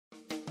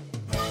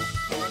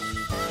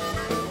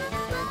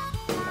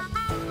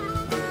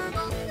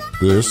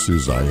This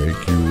is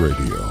IAQ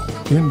Radio,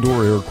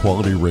 Indoor Air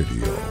Quality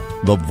Radio,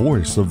 the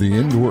voice of the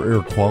indoor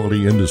air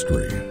quality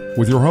industry,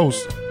 with your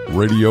hosts,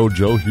 Radio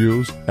Joe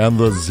Hughes and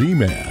the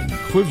Z-Man,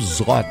 Cliff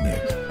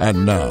Zlotnick.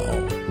 And now,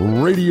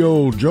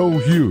 Radio Joe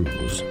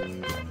Hughes.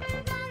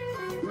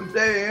 Good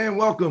day and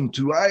welcome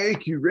to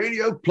IAQ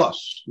Radio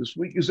Plus. This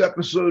week is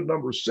episode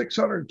number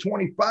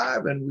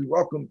 625, and we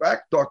welcome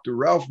back Dr.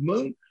 Ralph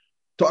Moon,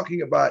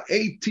 talking about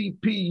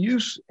ATP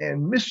use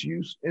and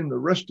misuse in the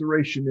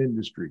restoration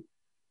industry.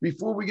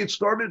 Before we get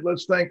started,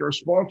 let's thank our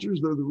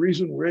sponsors. They're the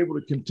reason we're able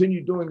to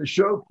continue doing the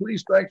show.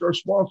 Please thank our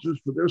sponsors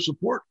for their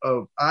support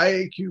of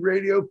IAQ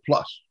Radio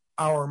Plus.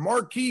 Our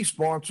marquee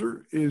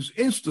sponsor is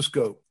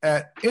Instascope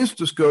at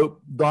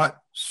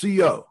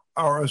instascope.co.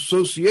 Our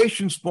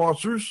association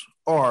sponsors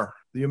are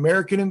the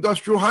American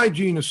Industrial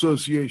Hygiene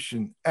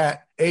Association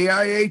at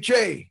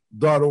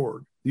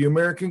AIHA.org, the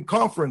American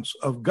Conference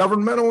of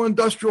Governmental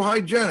Industrial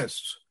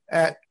Hygienists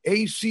at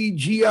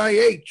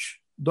ACGIH.org,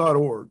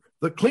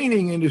 the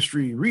Cleaning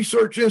Industry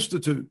Research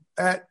Institute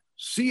at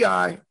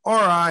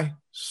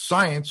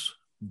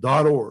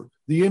CIRIScience.org,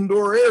 the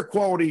Indoor Air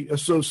Quality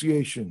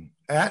Association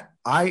at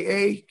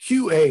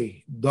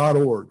IAQA.org,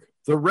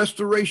 the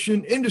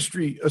Restoration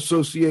Industry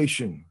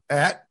Association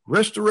at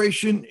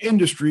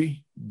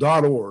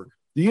restorationindustry.org,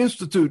 the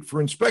Institute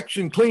for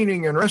Inspection,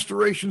 Cleaning, and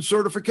Restoration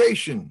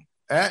Certification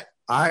at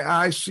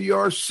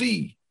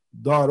IICRC.org,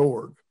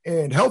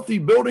 and Healthy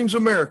Buildings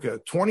America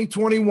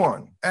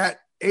 2021 at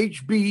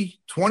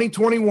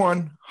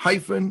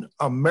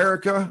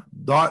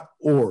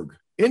HB2021-America.org.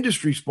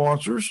 Industry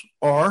sponsors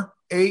are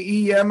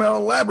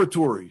AEML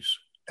Laboratories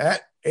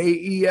at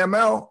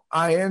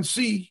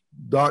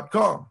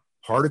AEMLINC.com,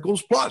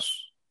 Particles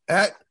Plus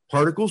at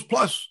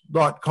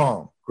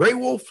ParticlesPlus.com, Grey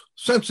Wolf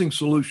Sensing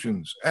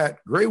Solutions at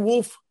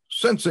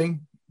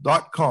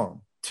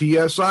GreyWolfSensing.com,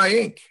 TSI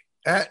Inc.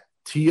 at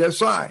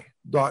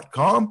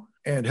TSI.com,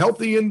 and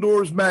Healthy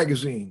Indoors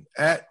Magazine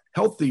at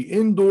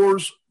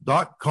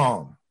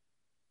HealthyIndoors.com.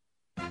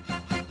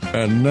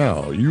 And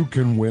now you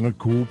can win a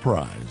cool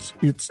prize.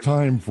 It's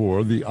time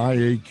for the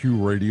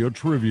IAQ Radio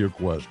Trivia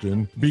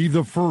question. Be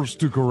the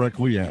first to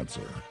correctly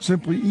answer.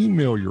 Simply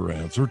email your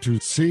answer to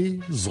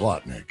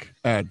czlotnick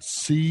at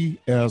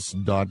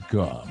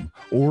cs.com.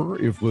 Or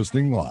if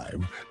listening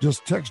live,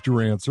 just text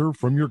your answer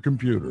from your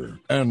computer.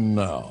 And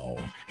now,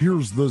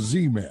 here's the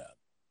Z-Man.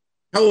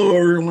 Hello,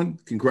 everyone.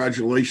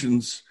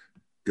 Congratulations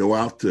go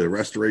out to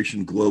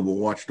Restoration Global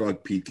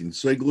Watchdog Pete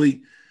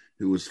Consigli,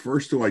 who was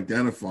first to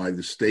identify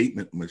the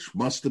statement which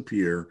must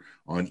appear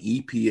on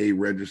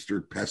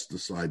EPA-registered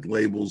pesticide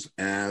labels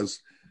as,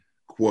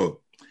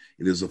 quote,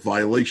 "It is a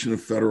violation of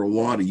federal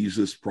law to use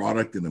this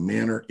product in a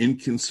manner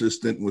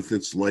inconsistent with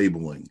its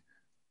labeling,"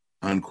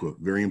 unquote.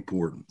 Very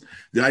important.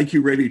 The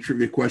IQ Radio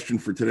Trivia question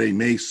for today,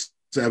 May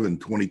 7,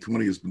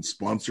 2020, has been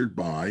sponsored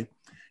by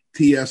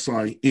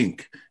TSI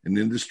Inc., an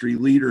industry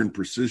leader in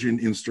precision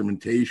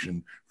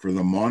instrumentation for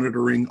the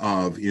monitoring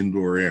of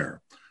indoor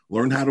air.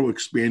 Learn how to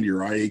expand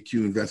your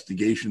IAQ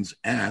investigations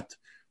at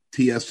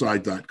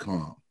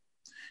TSI.com.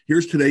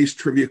 Here's today's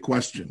trivia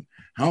question.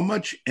 How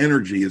much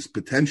energy is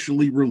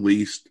potentially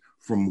released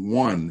from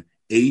one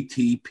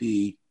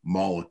ATP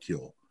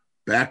molecule?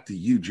 Back to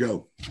you,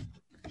 Joe.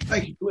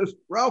 Thank you, Cliff.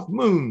 Ralph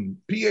Moon,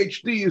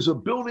 PhD, is a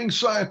building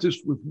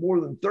scientist with more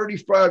than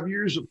 35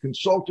 years of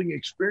consulting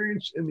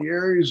experience in the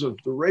areas of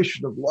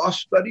duration of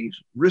loss studies,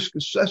 risk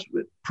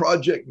assessment,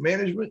 project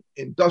management,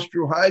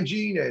 industrial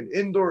hygiene, and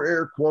indoor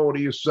air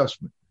quality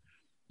assessment.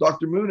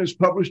 Dr. Moon has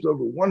published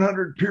over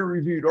 100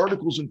 peer-reviewed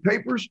articles and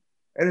papers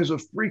and is a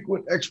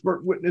frequent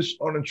expert witness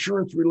on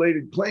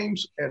insurance-related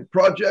claims and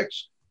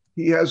projects.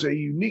 He has a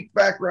unique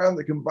background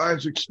that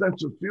combines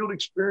extensive field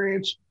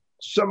experience,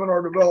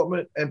 seminar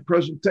development and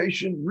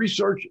presentation,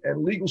 research,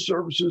 and legal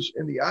services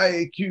in the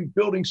IAQ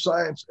building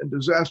science and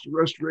disaster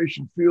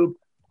restoration field.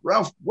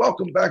 Ralph,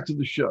 welcome back to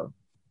the show.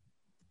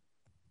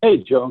 Hey,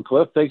 Joe and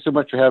Cliff. Thanks so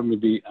much for having me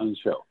be on the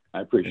show.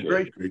 I appreciate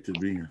it. Great to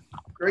be here.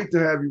 Great to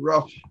have you,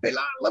 Ralph. Hey,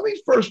 let me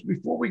first,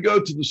 before we go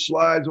to the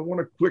slides, I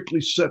want to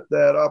quickly set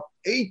that up.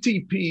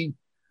 ATP,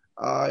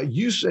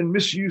 use and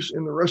misuse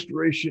in the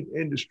restoration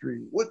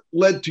industry. What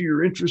led to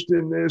your interest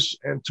in this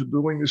and to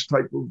doing this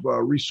type of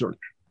research?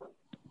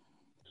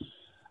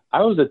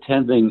 I was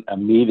attending a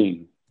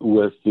meeting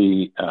with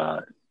the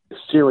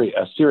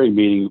CIRI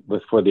meeting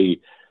for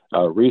the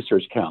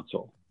Research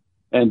Council.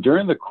 And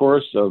during the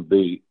course of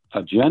the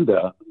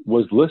agenda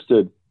was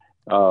listed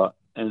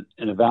an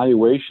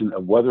evaluation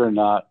of whether or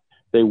not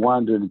they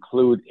wanted to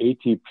include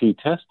ATP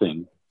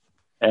testing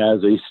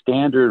as a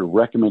standard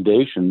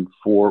recommendation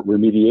for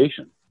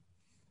remediation.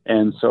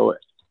 And so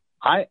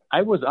I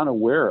was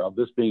unaware of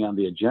this being on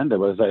the agenda,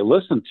 but as I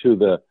listened to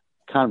the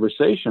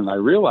conversation, I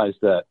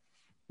realized that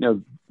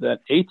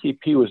that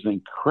ATP was an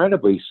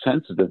incredibly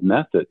sensitive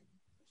method.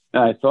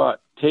 And I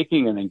thought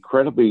taking an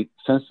incredibly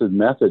sensitive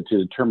method to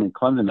determine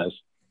cleanliness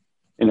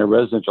in a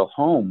residential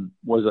home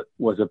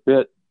was a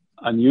bit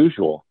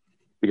unusual,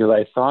 because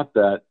I thought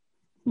that,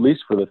 at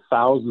least for the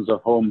thousands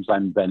of homes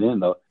I've been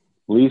in, the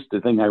least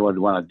the thing I would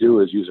want to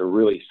do is use a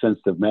really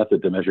sensitive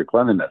method to measure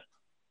cleanliness.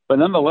 But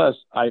nonetheless,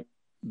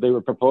 they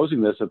were proposing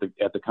this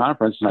at the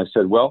conference, and I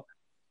said, well,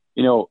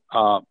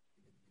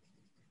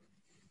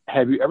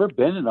 have you ever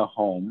been in a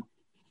home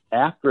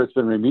after it's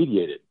been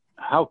remediated?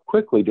 How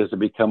quickly does it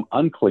become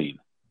unclean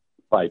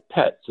by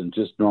pets and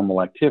just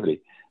normal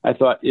activity? I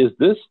thought, is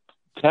this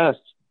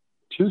test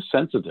too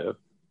sensitive?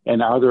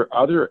 And are there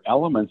other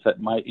elements that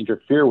might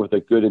interfere with a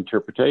good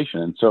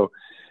interpretation? And so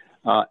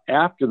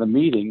after the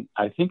meeting,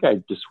 I think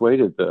I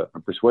persuaded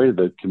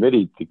the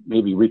committee to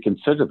maybe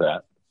reconsider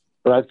that.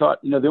 But I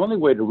thought, the only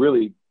way to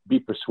really be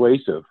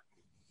persuasive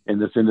in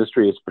this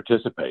industry is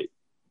participate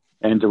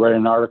and to write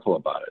an article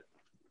about it.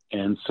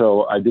 And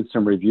so I did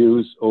some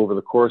reviews over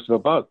the course of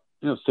about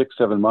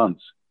 6-7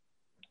 months,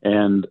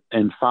 and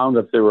found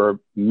that there were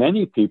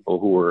many people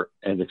who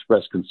had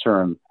expressed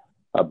concern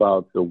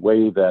about the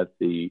way that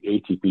the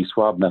ATP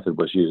swab method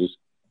was used.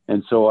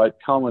 And so it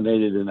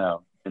culminated in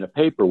a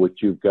paper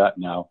which you've got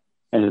now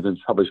and has been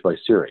published by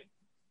CIRI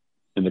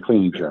in the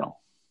Cleaning Journal.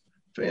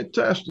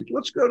 Fantastic.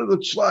 Let's go to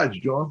the slides,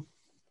 John.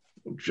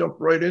 We'll jump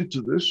right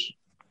into this.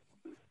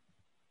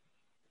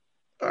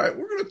 All right,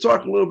 we're going to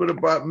talk a little bit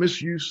about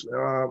use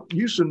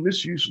and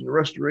misuse in the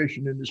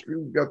restoration industry.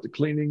 We've got the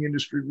Cleaning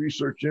Industry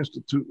Research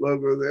Institute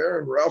logo there.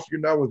 And Ralph, you're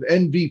now with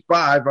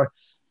NV5.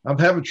 I'm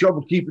having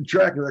trouble keeping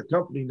track of that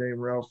company name,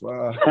 Ralph.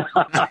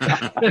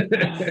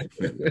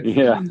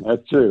 Yeah,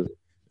 that's true.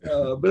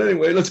 But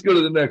anyway, let's go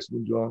to the next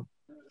one, John.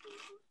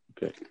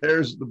 Okay.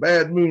 There's the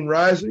Bad Moon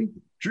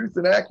Rising, truth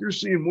and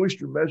accuracy and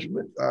moisture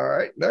measurement. All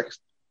right, next.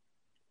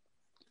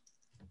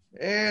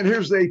 And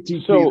here's the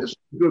ATP. This is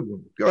a good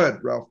one. Go ahead,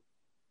 Ralph.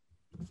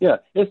 Yeah,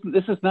 this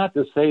is not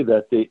to say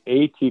that the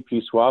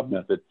ATP swab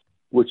method,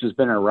 which has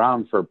been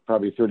around for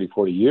probably 30,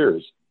 40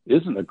 years,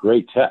 isn't a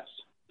great test.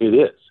 It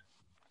is.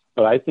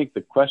 But I think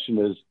the question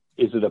is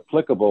it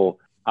applicable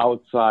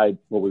outside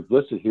what we've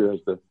listed here as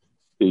the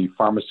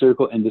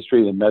pharmaceutical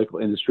industry, the medical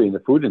industry, and the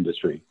food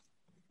industry?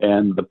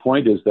 And the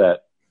point is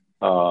that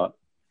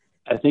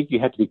I think you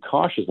have to be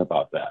cautious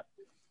about that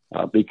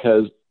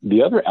because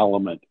the other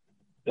element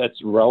that's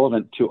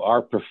relevant to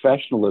our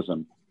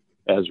professionalism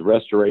as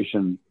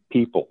restoration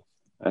people,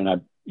 and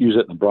I use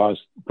it in the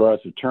broadest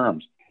of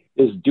terms,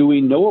 is do we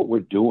know what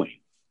we're doing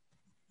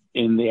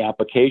in the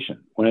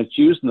application? When it's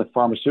used in the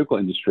pharmaceutical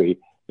industry,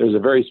 there's a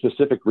very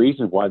specific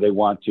reason why they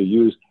want to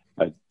use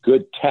a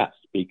good test,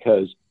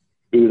 because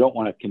we don't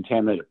want to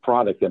contaminate a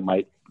product that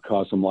might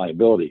cause some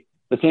liability.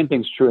 The same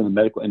thing's true in the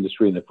medical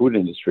industry and the food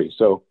industry.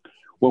 So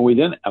when we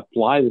then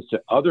apply this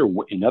to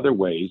in other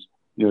ways,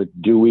 is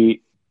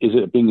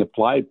it being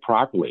applied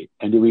properly?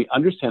 And do we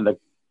understand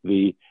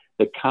the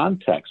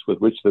context with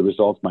which the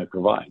results might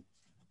provide?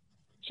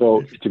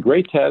 So it's a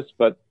great test,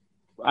 but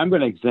I'm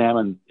going to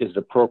examine, is it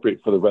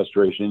appropriate for the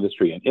restoration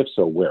industry? And if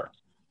so, where?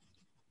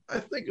 I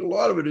think a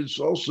lot of it is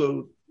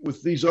also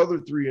with these other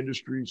three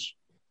industries,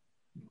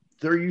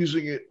 they're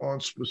using it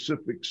on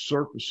specific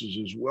surfaces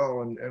as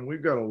well. And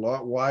we've got a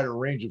lot wider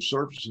range of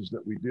surfaces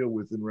that we deal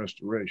with in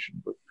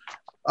restoration. But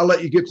I'll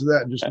let you get to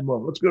that in just a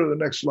moment. Let's go to the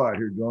next slide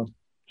here, John.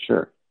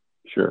 Sure.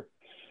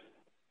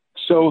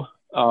 So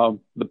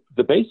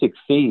the basic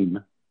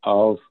theme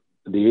of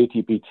the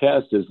ATP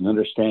test is an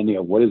understanding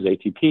of what is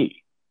ATP.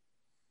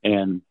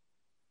 And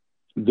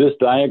this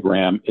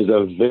diagram is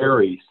a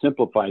very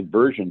simplified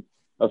version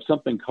of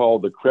something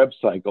called the Krebs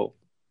cycle,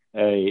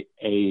 a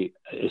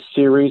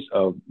series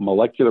of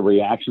molecular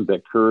reactions that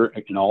occur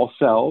in all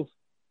cells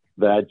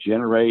that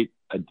generate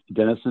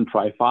adenosine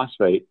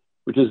triphosphate,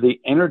 which is the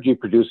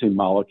energy-producing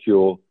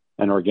molecule,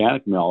 an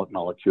organic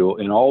molecule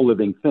in all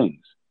living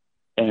things.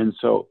 And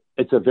so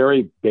it's a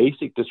very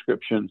basic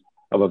description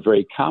of a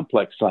very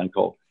complex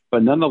cycle,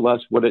 but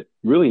nonetheless, what it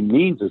really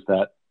means is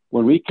that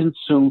when we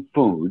consume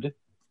food,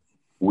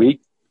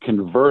 we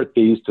convert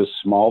these to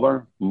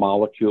smaller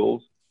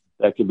molecules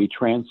that can be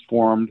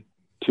transformed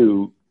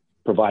to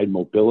provide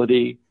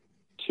mobility,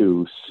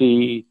 to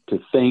see, to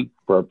think,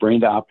 for our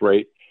brain to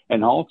operate,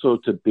 and also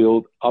to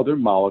build other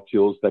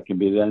molecules that can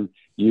be then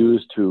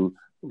used to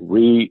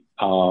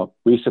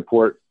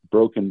re-support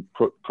broken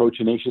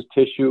proteinaceous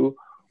tissue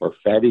or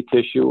fatty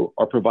tissue,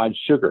 or provide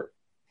sugar,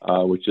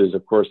 which is,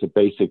 of course, a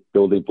basic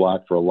building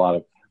block for a lot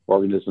of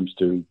organisms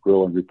to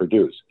grow and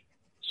reproduce.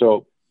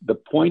 So the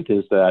point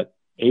is that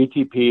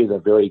ATP is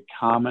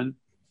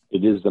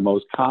it is the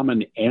most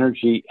common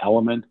energy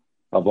element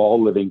of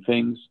all living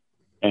things,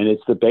 and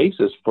it's the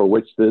basis for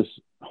which this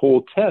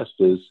whole test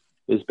is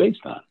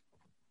based on.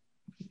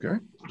 Okay,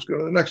 let's go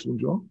to the next one,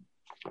 John.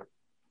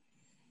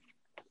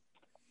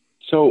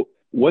 So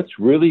what's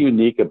really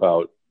unique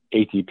about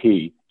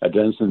ATP,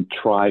 adenosine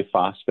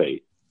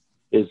triphosphate,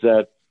 is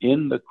that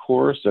in the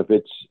course of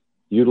its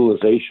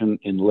utilization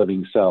in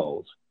living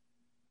cells,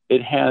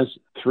 it has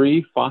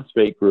 3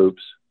 phosphate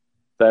groups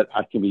that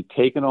can be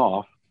taken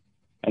off,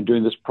 and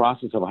during this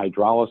process of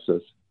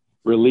hydrolysis,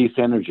 release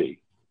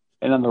energy.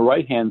 And on the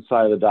right-hand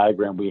side of the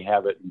diagram, we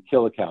have it in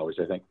kilocalories,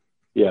 I think.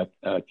 Yeah,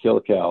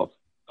 kilocalories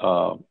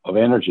of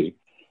energy.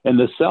 And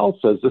the cell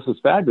says, this is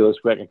fabulous,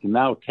 I can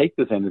now take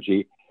this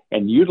energy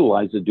and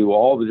utilize it to do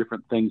all the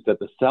different things that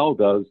the cell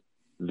does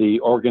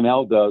the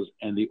organelle does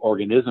and the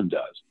organism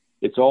does.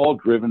 It's all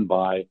driven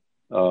by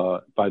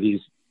these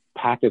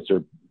packets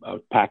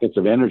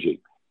of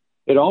energy.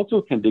 It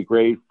also can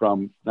degrade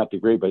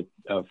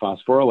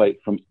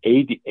phosphorylate from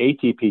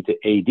ATP to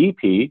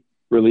ADP,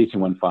 releasing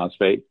one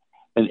phosphate,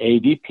 and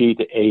ADP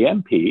to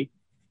AMP.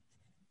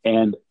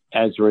 And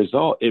as a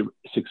result, it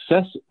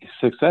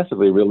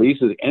successively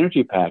releases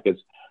energy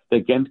packets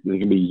that can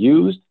be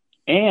used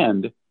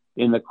and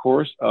in the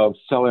course of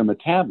cellular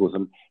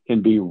metabolism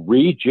can be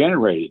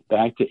regenerated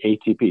back to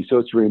ATP. So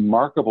it's a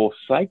remarkable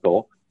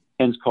cycle,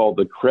 hence called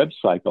the Krebs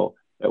cycle,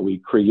 that we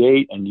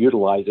create and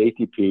utilize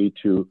ATP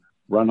to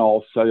run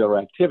all cellular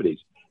activities.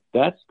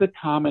 That's the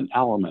common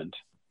element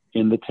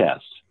in the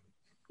test.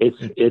 It's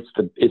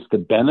the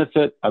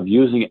benefit of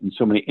using it in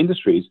so many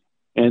industries,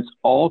 and it's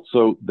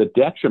also the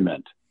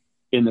detriment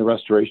in the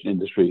restoration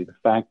industry, the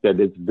fact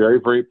that it's very,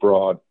 very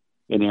broad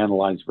and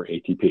analyzed for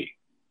ATP.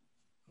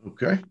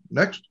 Okay,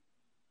 next.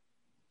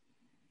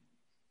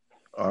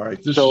 All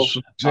right, this is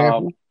an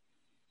example.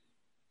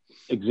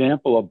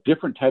 Example of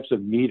different types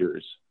of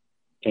meters,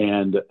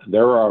 and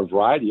there are a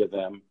variety of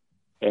them,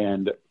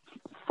 and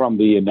from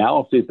the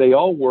analyses, they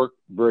all work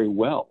very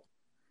well.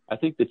 I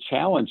think the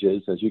challenge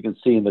is, as you can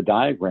see in the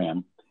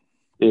diagram,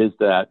 is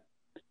that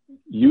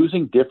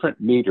using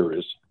different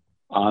meters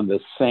on the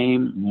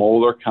same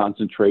molar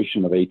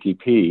concentration of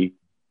ATP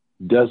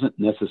doesn't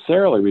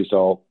necessarily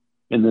result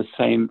in the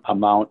same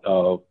amount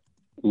of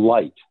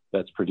light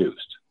that's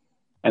produced.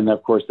 And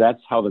of course,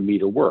 that's how the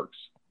meter works.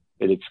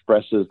 It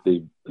expresses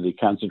the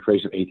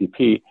concentration of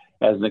ATP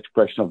as an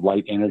expression of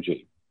light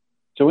energy.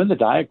 So in the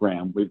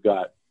diagram, we've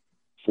got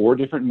 4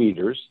 different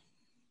meters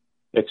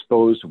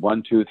exposed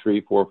 1, 2,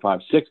 3, 4, 5,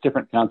 6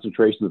 different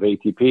concentrations of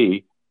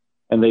ATP,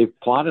 and they've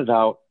plotted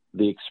out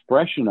the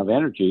expression of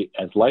energy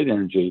as light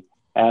energy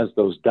as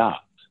those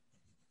dots.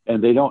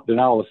 And they're not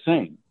all the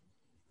same.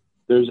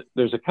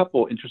 There's a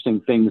couple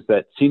interesting things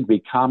that seem to be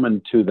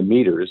common to the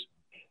meters,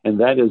 and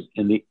that is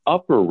in the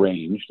upper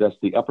range, that's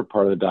the upper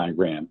part of the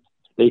diagram,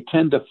 they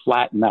tend to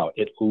flatten out.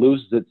 It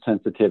loses its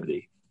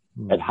sensitivity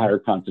at higher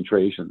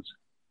concentrations.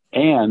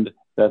 And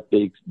that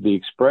the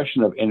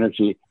expression of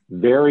energy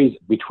varies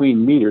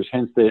between meters,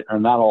 hence they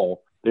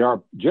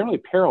are generally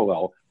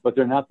parallel, but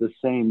they're not the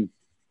same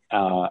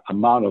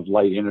amount of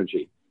light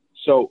energy.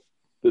 So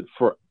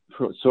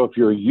so if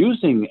you're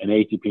using an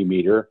ATP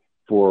meter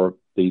for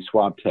the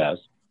swab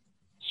test,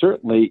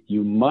 certainly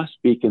you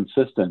must be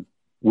consistent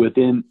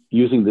within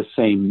using the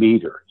same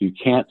meter. You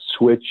can't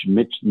switch,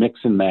 mix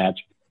and match.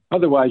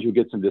 Otherwise, you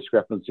get some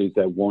discrepancies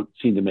that won't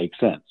seem to make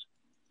sense.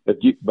 But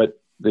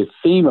the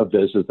theme of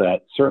this is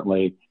that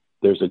certainly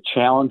there's a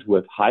challenge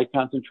with high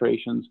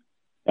concentrations,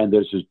 and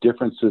there's just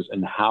differences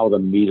in how the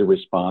meter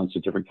responds to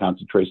different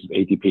concentrations of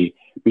ATP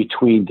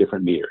between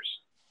different meters.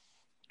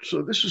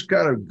 So this is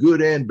kind of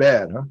good and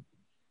bad, huh?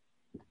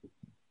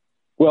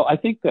 Well, I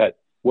think that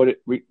what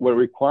it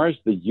requires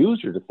the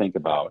user to think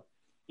about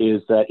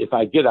is that if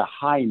I get a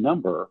high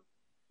number,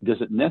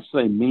 does it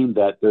necessarily mean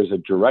that there's a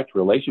direct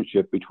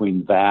relationship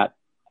between that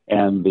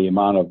and the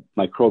amount of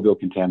microbial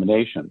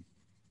contamination?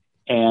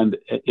 And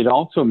it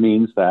also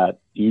means that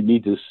you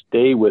need to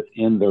stay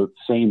within the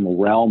same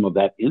realm of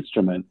that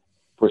instrument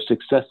for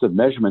successive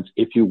measurements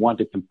if you want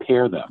to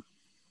compare them,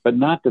 but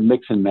not to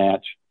mix and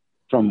match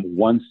from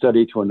one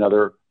study to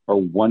another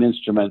or one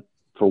instrument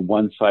for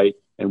one site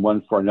and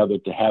one for another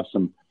to have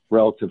some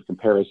relative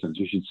comparisons.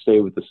 You should stay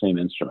with the same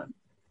instrument.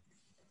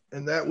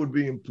 And that would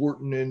be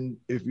important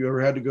if you ever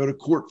had to go to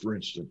court, for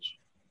instance.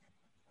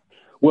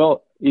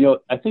 Well,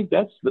 I think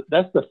that's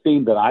the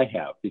theme that I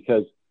have,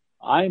 because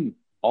I'm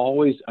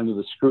always under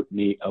the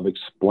scrutiny of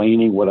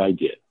explaining what I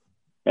did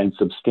and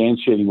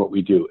substantiating what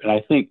we do. And I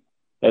think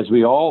as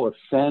we all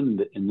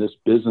ascend in this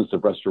business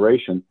of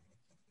restoration,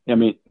 I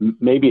mean,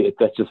 maybe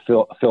that's just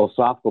a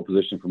philosophical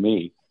position for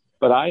me,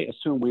 but I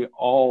assume we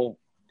all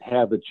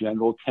have a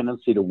general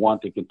tendency to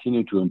want to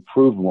continue to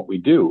improve in what we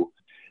do.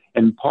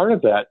 And part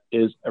of that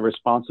is a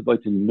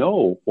responsibility to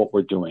know what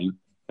we're doing,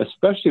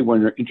 especially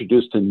when you're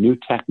introduced to new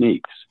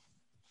techniques.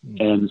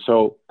 And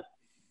so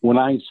when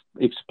I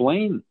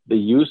explain the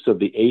use of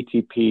the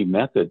ATP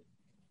method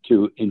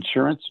to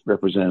insurance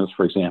representatives,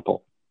 for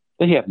example,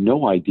 they have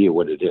no idea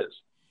what it is.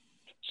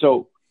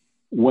 So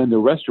when the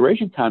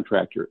restoration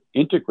contractor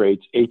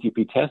integrates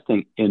ATP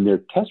testing in their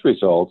test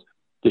results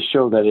to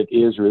show that it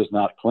is or is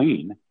not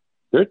clean,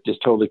 they're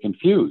just totally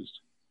confused.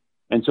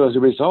 And so as a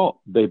result,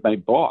 they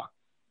might balk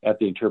at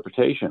the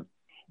interpretation.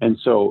 And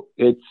so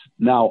it's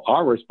now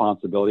our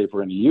responsibility, if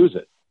we're going to use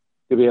it,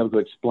 to be able to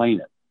explain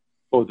it,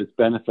 both its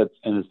benefits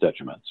and its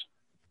detriments.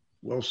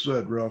 Well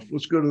said, Ralph.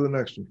 Let's go to the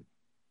next one.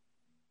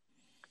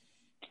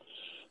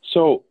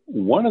 So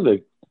one of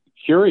the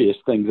curious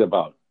things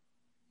about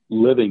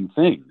living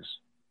things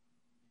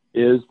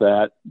is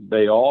that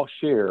they all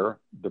share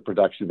the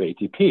production of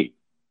ATP.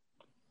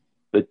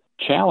 The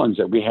challenge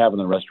that we have in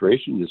the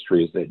restoration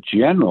industry is that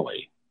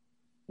generally,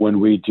 when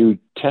we do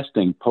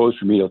testing,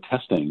 post-remedial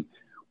testing,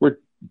 we're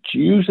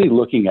usually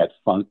looking at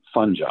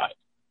fungi,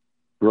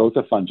 growth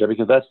of fungi,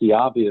 because that's the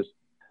obvious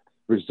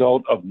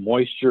result of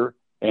moisture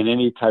and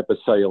any type of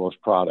cellulose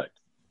product.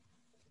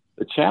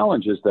 The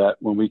challenge is that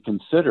when we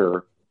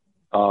consider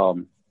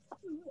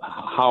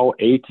how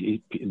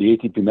the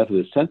ATP method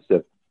is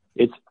sensitive,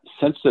 it's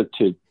sensitive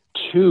to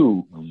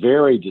two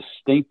very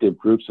distinctive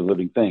groups of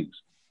living things: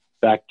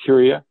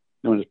 bacteria,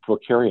 known as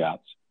prokaryotes,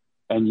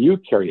 and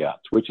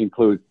eukaryotes, which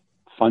include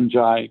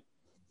fungi,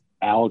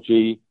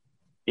 algae,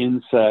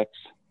 insects,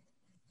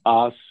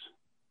 us,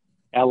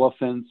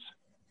 elephants,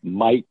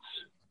 mites,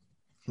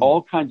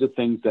 all kinds of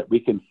things that we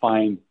can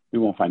find. We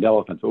won't find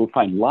elephants, but we'll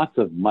find lots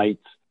of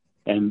mites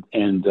and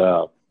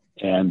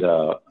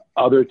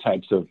other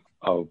types of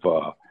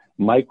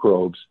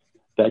microbes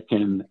that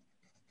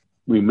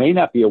we may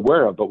not be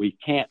aware of, but we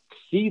can't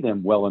see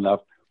them well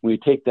enough when we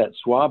take that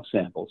swab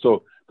sample.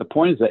 So the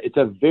point is that it's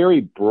a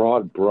very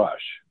broad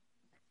brush.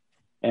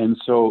 And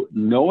so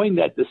knowing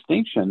that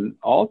distinction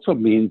also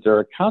means there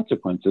are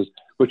consequences,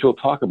 which we'll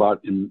talk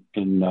about in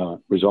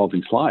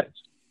resulting slides.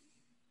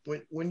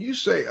 When you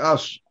say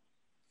us,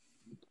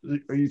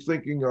 are you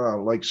thinking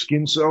like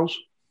skin cells?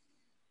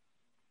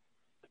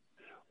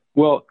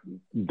 Well,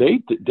 they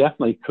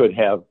definitely could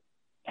have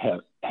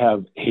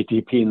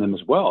ATP in them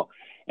as well.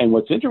 And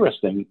what's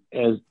interesting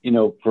is,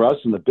 for us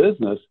in the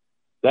business,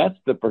 that's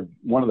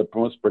one of the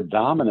most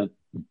predominant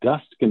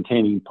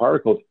dust-containing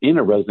particles in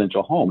a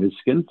residential home is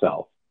skin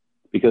cells,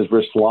 because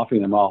we're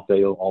sloughing them all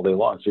day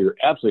long. So you're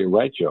absolutely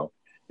right, Joe,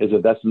 is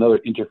that that's another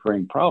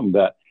interfering problem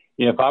that,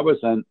 if I was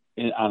on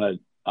a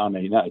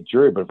not a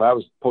jury, but if I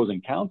was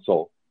opposing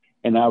counsel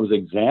and I was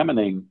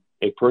examining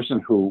a person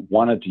who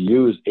wanted to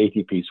use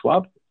ATP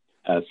swab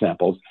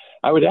samples,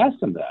 I would ask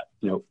them that,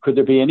 could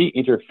there be any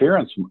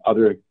interference from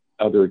other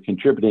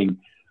contributing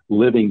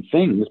living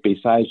things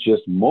besides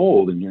just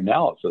mold in your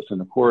analysis?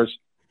 And of course,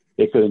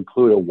 it could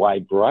include a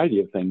wide variety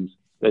of things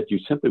that you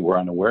simply were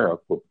unaware of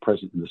were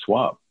present in the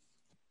swab.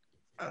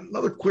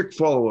 Another quick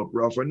follow-up,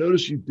 Ralph. I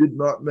noticed you did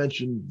not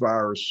mention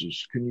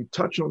viruses. Can you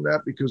touch on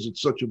that because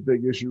it's such a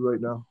big issue right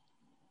now?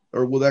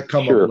 Or will that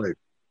come up later?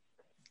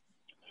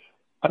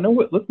 I know.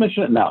 Let's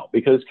mention it now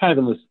because it's kind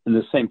of in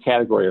the same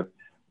category of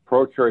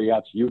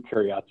prokaryotes,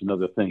 eukaryotes, and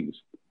other things.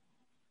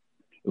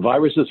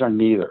 Viruses are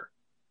neither.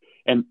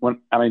 And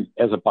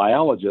as a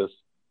biologist,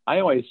 I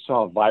always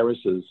saw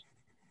viruses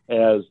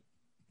as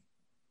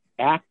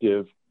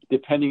active, I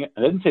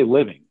didn't say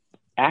living,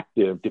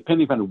 active,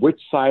 depending on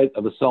which side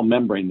of the cell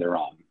membrane they're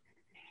on.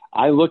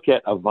 I look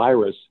at a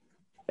virus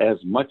as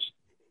much,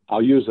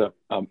 I'll use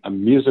a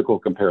musical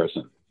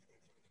comparison,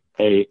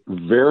 a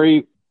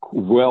very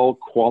well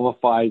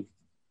qualified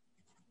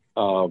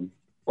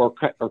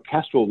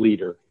orchestral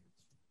leader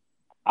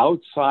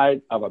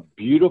outside of a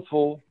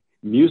beautiful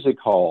music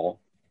hall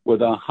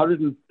with a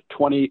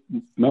 120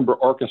 member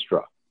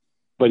orchestra,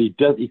 but he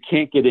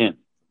can't get in.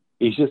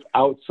 He's just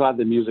outside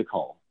the music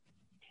hall.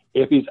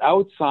 If he's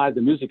outside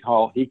the music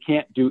hall, he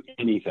can't do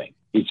anything.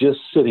 He's just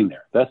sitting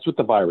there. That's what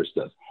the virus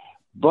does.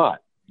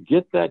 But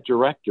get that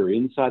director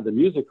inside the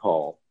music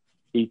hall,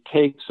 he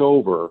takes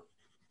over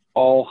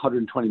all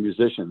 120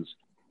 musicians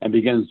and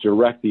begins to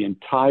direct the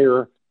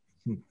entire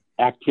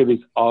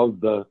activities of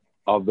the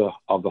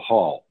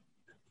hall.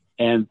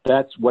 And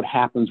that's what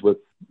happens with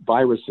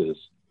viruses,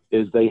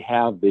 is they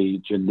have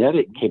the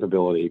genetic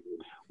capability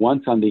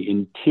once on the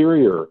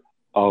interior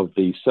of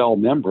the cell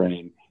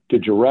membrane to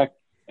direct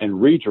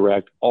and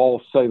redirect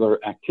all cellular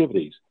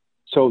activities.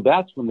 So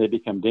that's when they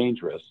become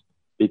dangerous,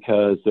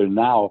 because they're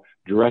now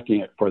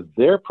directing it for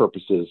their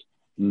purposes,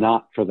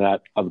 not for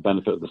that of the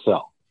benefit of the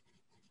cell.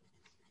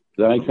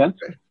 Does that make sense?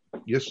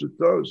 Yes, it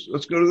does.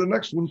 Let's go to the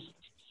next one.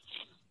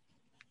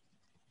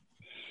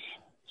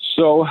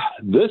 So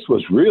this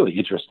was really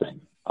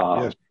interesting.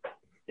 Yes.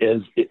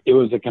 It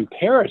was a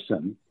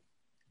comparison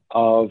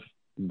of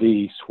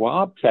the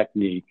swab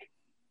technique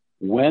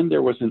when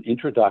there was an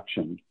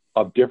introduction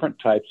of different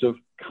types of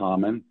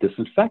common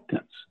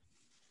disinfectants.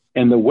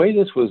 And the way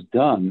this was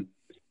done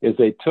is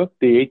they took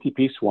the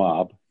ATP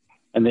swab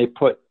and they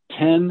put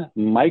 10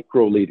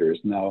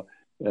 microliters. Now,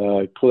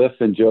 Cliff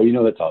and Joe,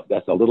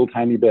 that's a little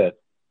tiny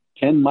bit.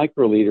 10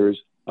 microliters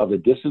of a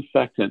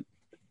disinfectant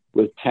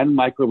with 10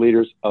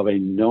 microliters of a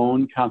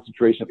known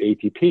concentration of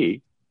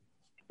ATP.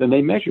 Then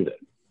they measured it.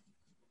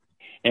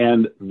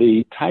 And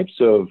the types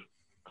of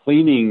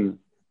cleaning,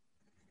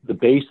 the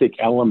basic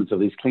elements of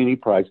these cleaning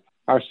products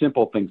are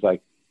simple things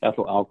like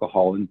ethyl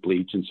alcohol and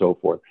bleach and so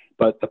forth.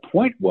 But the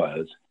point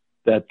was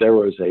that there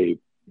was a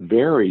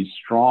very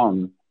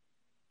strong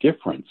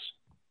difference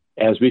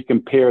as we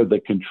compare the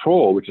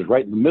control, which is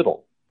right in the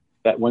middle,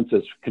 that one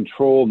says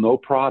control, no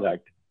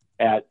product,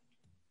 at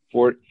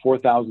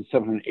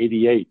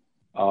 4,788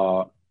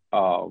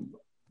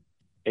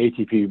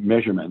 ATP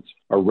measurements,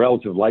 or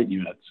relative light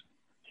units,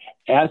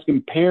 as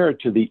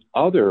compared to the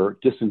other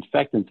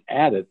disinfectants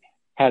added,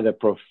 had a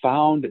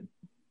profound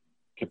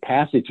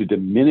capacity to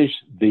diminish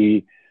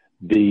the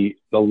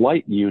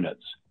light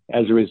units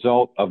as a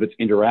result of its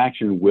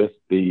interaction with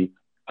the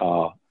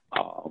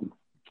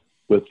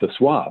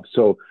swab.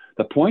 So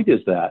the point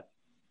is that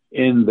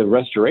in the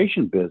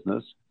restoration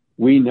business,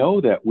 we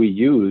know that we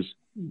use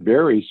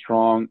very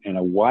strong and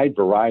a wide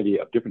variety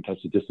of different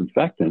types of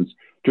disinfectants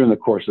during the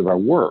course of our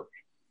work.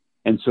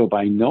 And so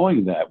by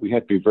knowing that, we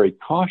have to be very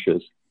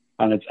cautious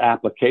on its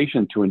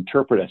application to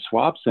interpret a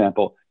swab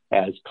sample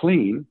as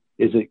clean.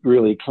 Is it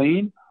really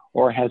clean,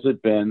 or has there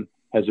been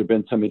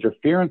some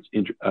interference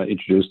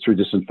introduced through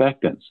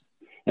disinfectants?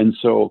 And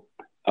so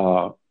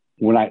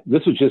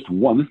this was just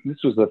one,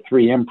 this was a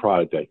 3M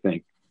product, I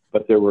think,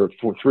 but there were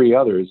three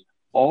others,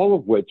 all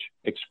of which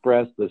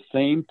expressed the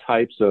same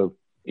types of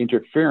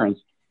interference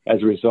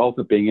as a result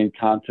of being in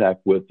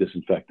contact with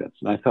disinfectants.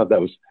 And I thought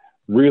that was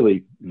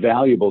really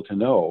valuable to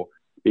know,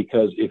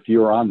 because if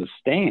you're on the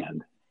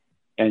stand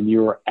and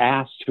you're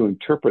asked to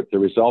interpret the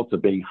results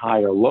of being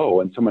high or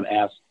low, and someone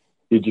asks,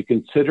 did you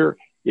consider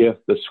if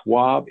the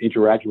swab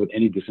interacted with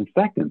any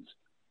disinfectants?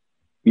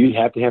 You'd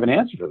have to have an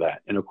answer for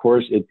that. And of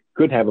course, it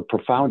could have a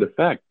profound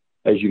effect,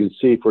 as you can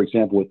see, for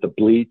example, with the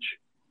bleach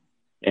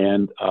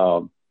and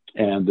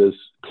this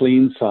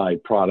Clean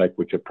Side product,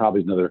 which is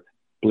probably another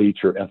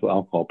bleach or ethyl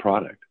alcohol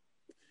product.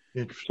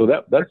 So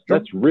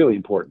that's really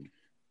important.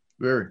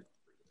 Very.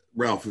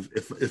 Ralph,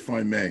 if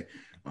I may,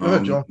 go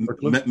ahead, John.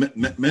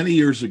 Many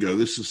years ago,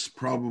 this is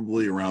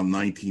probably around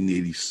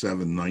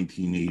 1987,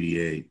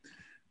 1988.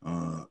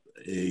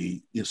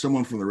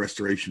 Someone from the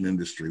restoration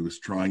industry was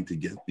trying to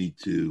get me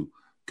to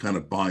kind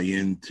of buy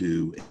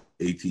into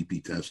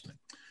ATP testing.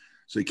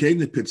 So he came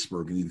to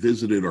Pittsburgh and he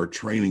visited our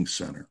training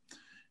center.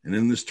 And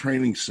in this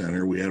training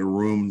center, we had a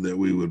room that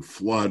we would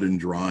flood and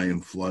dry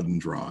and flood and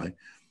dry.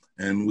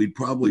 And we'd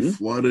probably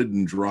flooded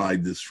and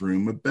dried this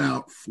room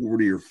about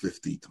 40 or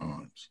 50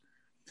 times.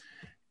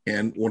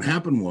 And what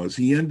happened was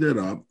we ended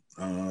up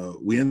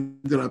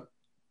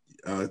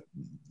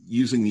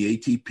using the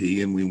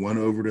ATP, and we went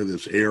over to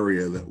this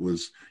area that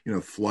was,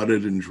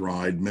 flooded and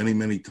dried many,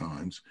 many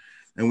times.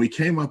 And we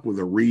came up with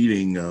a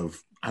reading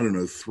of,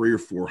 300 or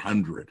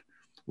 400,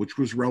 which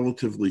was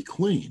relatively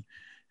clean,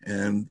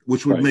 and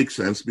which would make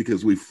sense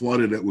because we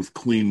flooded it with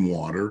clean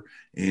water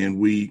and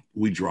we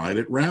dried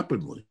it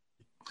rapidly.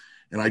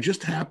 And I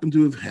just happened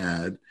to have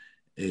had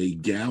a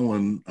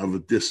gallon of a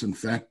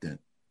disinfectant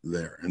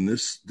there. And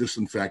this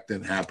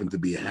disinfectant happened to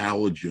be a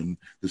halogen,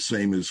 the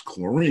same as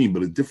chlorine,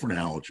 but a different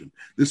halogen.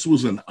 This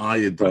was an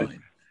iodine. Right.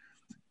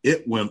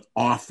 It went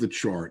off the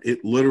chart.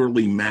 It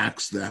literally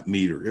maxed that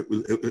meter.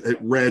 It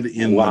read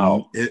in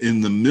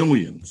the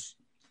millions,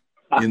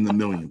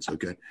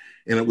 Okay.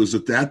 And it was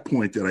at that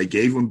point that I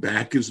gave him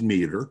back his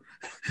meter.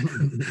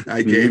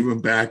 I gave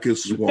him back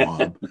his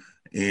swab.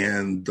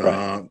 And,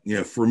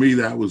 for me,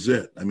 that was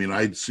it. I mean,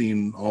 I'd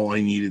seen all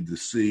I needed to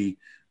see,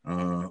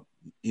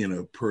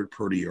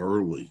 pretty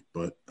early,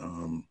 but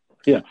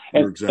you're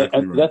exactly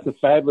and right. That's a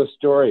fabulous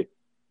story,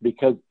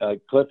 because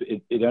Cliff,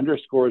 it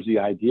underscores the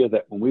idea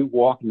that when we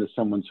walk into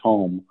someone's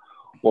home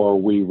or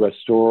we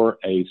restore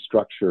a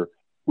structure,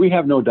 we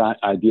have no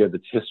idea of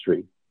its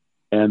history.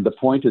 And the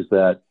point is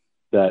that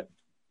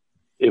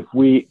if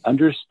we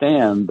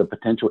understand the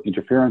potential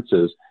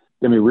interferences,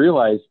 then we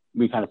realize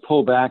we kind of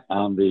pull back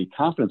on the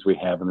confidence we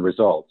have in the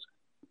results.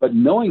 But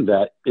knowing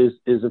that is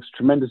of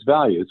tremendous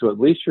value. So at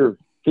least you're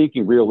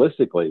thinking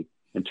realistically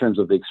in terms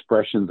of the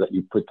expressions that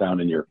you put down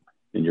in your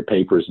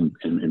papers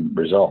and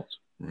results.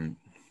 Right.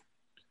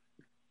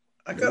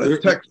 I got a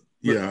text.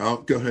 Yeah,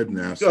 I'll go ahead and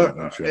ask.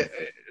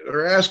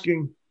 They're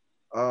asking,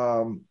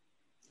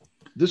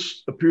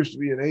 this appears to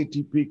be an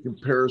ATP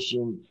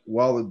comparison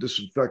while the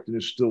disinfectant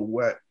is still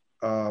wet.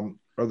 Are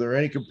there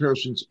any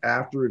comparisons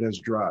after it has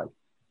dried?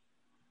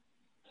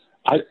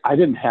 I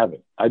didn't have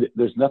it.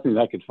 There's nothing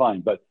that I could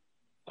find. But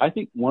I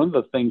think one of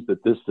the things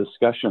that this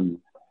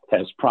discussion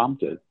has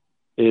prompted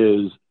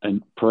is,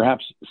 and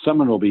perhaps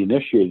someone will be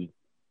initiated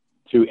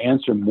to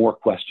answer more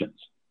questions.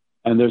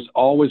 And there's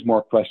always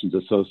more questions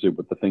associated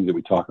with the things that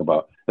we talk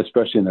about,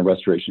 especially in the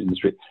restoration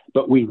industry.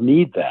 But we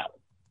need that.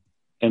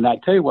 And I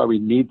tell you why we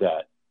need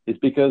that is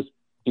because,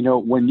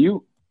 when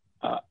you,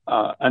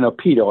 I know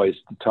Pete always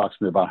talks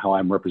to me about how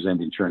I'm representing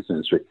the insurance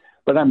industry,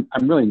 but I'm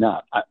really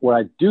not. What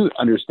I do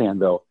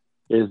understand, though,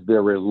 is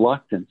they're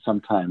reluctant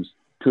sometimes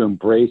to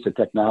embrace a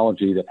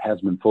technology that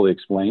hasn't been fully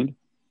explained.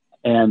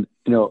 And,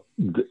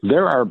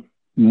 there are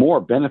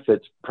more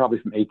benefits probably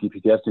from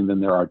ATP testing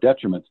than there are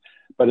detriments,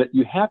 but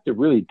you have to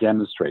really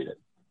demonstrate it.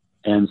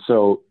 And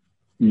so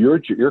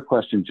your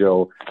question,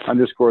 Joe,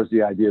 underscores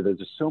the idea that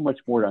there's so much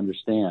more to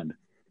understand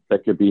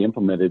that could be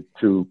implemented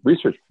through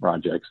research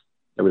projects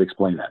that would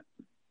explain that.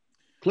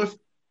 Cliff?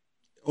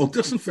 Well,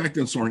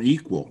 disinfectants aren't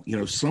equal.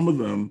 Some of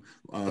them,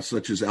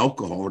 such as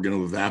alcohol, are going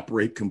to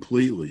evaporate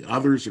completely.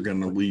 Others are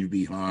going to leave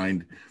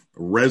behind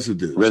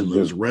residues. And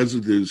those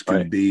residues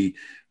can be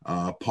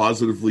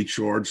positively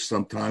charged.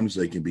 Sometimes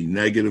they can be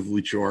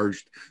negatively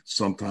charged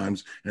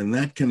sometimes. And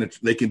they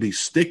can be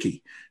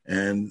sticky,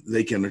 and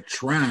they can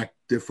attract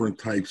different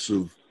types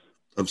of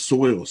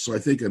soil. So I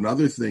think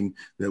another thing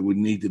that would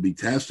need to be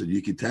tested,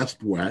 you could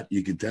test wet,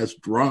 you could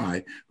test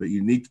dry, but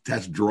you need to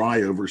test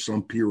dry over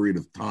some period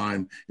of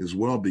time as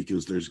well,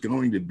 because there's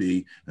going to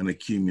be an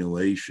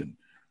accumulation,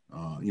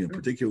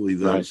 particularly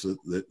those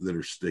that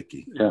are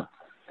sticky. Yeah.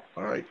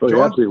 All right. So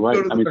you're absolutely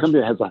right. I mean,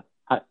 somebody has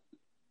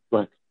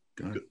But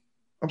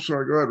I'm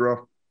sorry. Go ahead,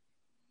 Ralph.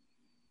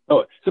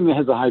 oh, something that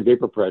has a high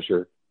vapor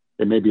pressure,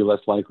 it may be less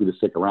likely to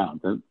stick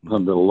around than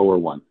the lower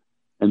one.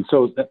 And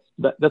so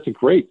that's a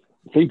great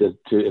thing to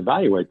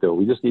evaluate, though.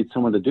 We just need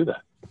someone to do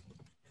that.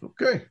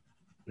 Okay.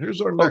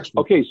 Here's our next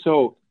one. Okay,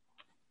 so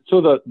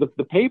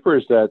the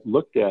papers that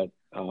looked at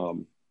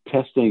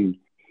testing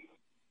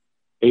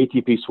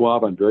ATP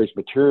swab on various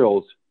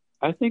materials,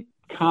 I think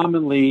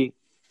commonly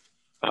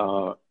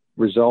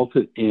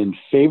resulted in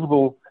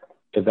favorable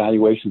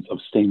evaluations of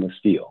stainless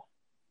steel.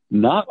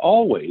 Not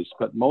always,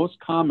 but most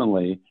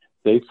commonly,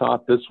 they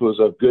thought this was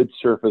a good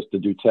surface to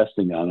do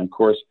testing on. Of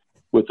course,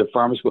 with the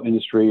pharmaceutical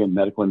industry and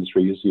medical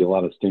industry, you see a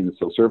lot of stainless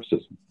steel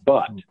surfaces.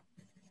 But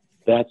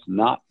that's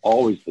not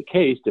always the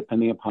case,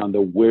 depending upon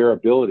the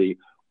wearability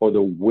or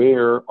the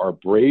wear or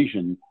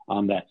abrasion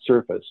on that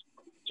surface.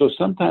 So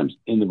sometimes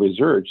in the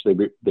research,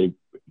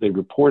 they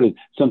reported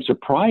some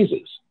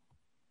surprises.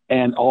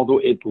 And although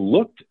it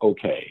looked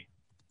okay,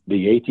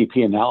 the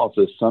ATP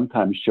analysis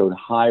sometimes showed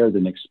higher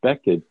than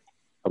expected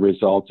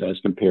results as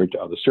compared to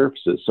other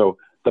surfaces. So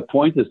the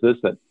point is this,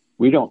 that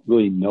we don't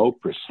really know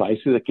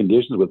precisely the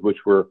conditions with which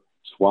we're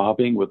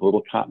swabbing with a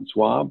little cotton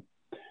swab.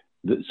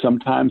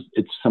 Sometimes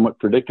it's somewhat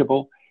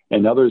predictable,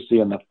 and others,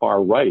 see on the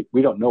far right,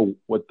 we don't know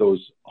what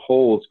those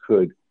holes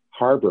could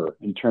harbor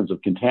in terms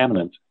of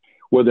contaminants,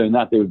 whether or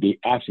not they would be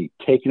actually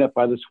taken up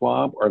by the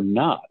swab or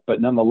not. But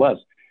nonetheless,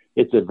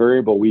 it's a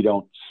variable we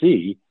don't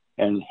see,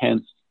 and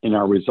hence in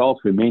our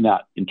results, we may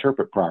not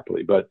interpret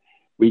properly. But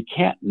we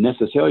can't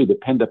necessarily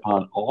depend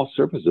upon all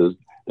surfaces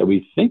that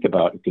we think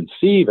about and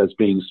conceive as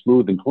being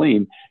smooth and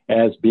clean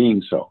as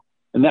being so.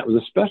 And that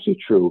was especially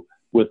true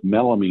with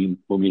melamine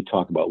when we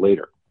talk about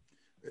later.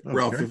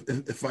 Ralph,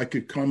 if I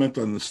could comment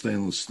on the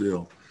stainless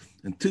steel.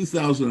 In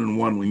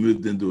 2001, we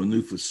moved into a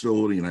new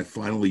facility, and I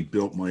finally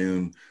built my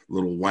own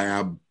little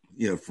lab,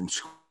 from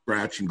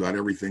scratch, and got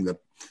everything that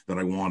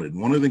I wanted.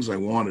 One of the things I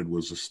wanted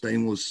was a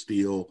stainless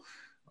steel,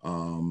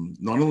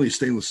 not only a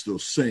stainless steel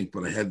sink,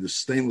 but I had this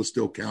stainless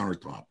steel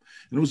countertop,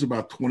 and it was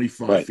about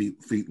 25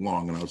 feet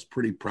long, and I was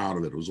pretty proud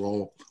of it. It was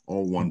all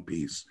one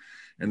piece.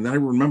 And then I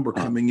remember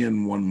coming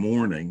in one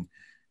morning,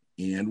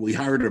 and we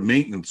hired a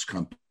maintenance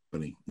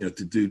company,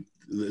 to do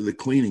the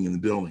cleaning in the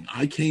building.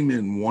 I came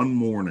in one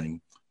morning,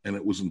 and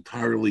it was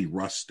entirely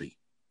rusty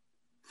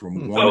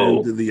from one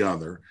end to the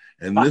other.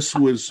 And this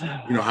was,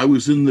 I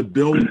was in the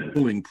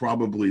building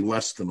probably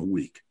less than a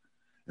week.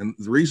 And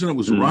the reason it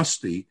was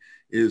rusty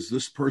is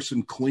this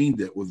person cleaned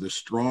it with a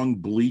strong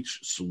bleach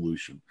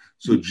solution.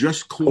 So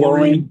just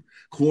chlorine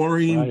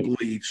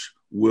bleach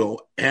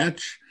will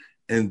etch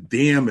and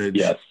damage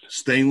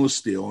stainless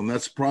steel. And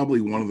that's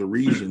probably one of the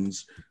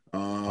reasons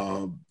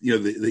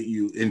that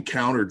you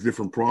encounter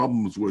different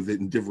problems with it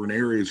in different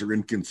areas or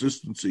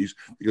inconsistencies,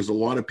 because a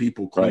lot of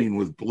people clean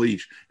with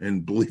bleach,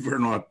 and believe it or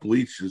not,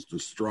 bleach is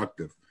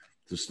destructive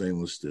to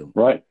stainless steel.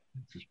 Right.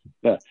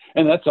 Yeah.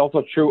 And that's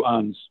also true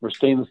for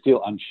stainless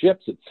steel on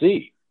ships at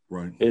sea.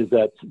 Right. Is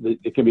that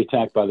it can be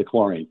attacked by the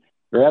chlorine.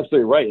 You're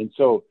absolutely right. And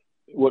so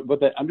what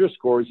that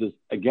underscores is,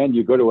 again,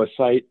 you go to a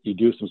site, you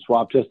do some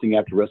swab testing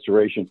after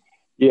restoration.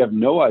 You have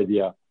no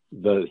idea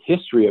the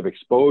history of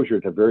exposure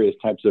to various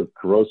types of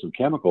corrosive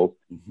chemicals.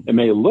 Mm-hmm. It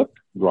may look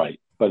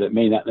right, but it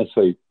may not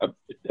necessarily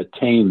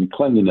attain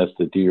cleanliness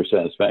to your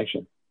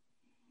satisfaction.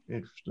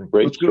 Interesting.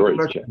 Great story,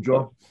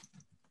 John.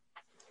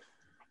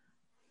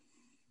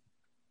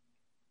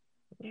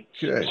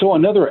 Okay. So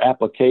another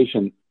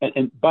application,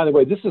 and by the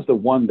way, this is the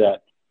one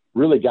that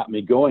really got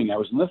me going. I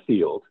was in the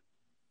field,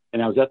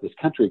 and I was at this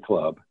country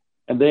club,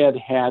 and they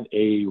had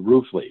a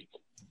roof leak,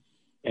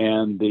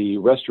 and the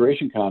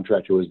restoration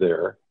contractor was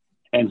there,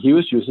 and he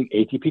was using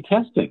ATP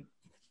testing,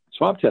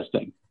 swab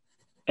testing.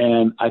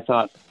 And I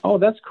thought, oh,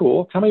 that's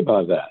cool. Tell me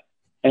about that.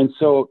 And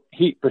so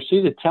he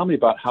proceeded to tell me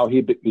about how he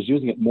was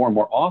using it more and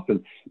more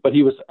often, but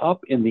he was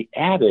up in the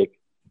attic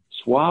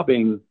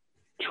swabbing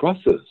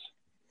trusses.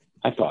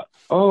 I thought,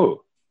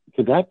 oh,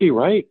 could that be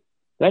right?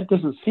 That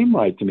doesn't seem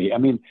right to me. I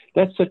mean,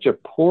 that's such a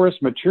porous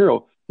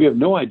material. We have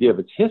no idea of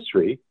its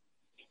history.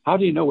 How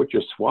do you know what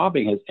you're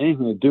swabbing has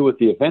anything to do with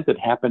the event that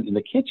happened in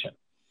the kitchen?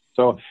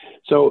 So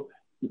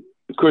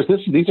of course,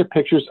 these are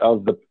pictures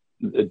of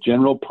the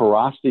general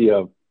porosity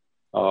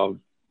of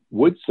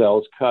wood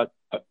cells cut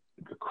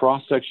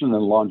cross-section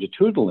and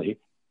longitudinally,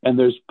 and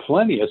there's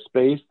plenty of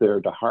space there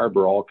to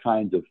harbor all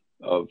kinds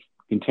of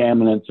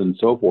contaminants and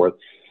so forth.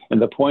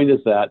 And the point is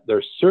that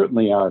there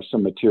certainly are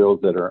some materials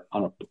that are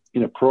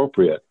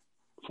inappropriate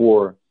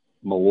for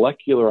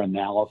molecular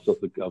analysis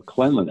of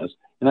cleanliness,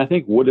 and I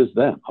think wood is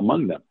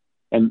among them.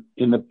 And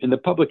in the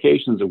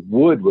publications,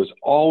 wood was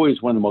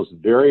always one of the most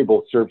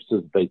variable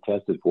surfaces they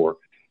tested for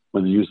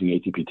when they're using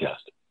ATP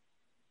test.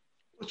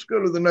 Let's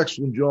go to the next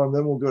one, John.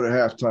 Then we'll go to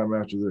halftime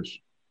after this.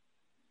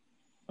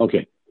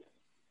 Okay.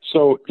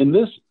 So in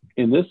this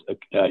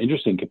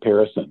interesting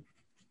comparison,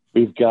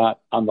 we've got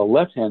on the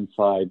left-hand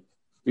side,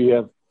 we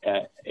have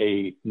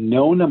a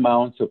known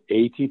amounts of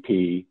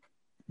ATP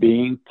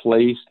being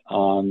placed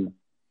on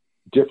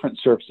different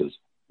surfaces: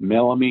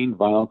 melamine,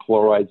 vinyl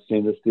chloride,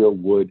 stainless steel,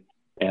 wood,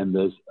 and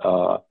this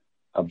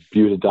a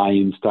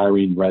butadiene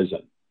styrene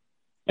resin.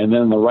 And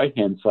then on the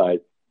right-hand side,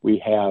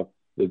 we have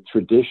the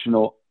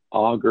traditional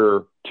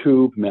agar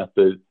tube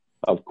method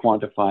of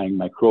quantifying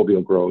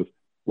microbial growth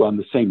on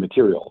the same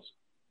materials.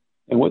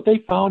 And what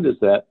they found is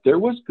that there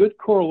was good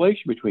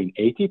correlation between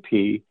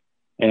ATP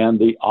and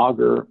the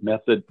agar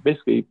method,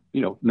 basically,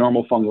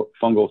 normal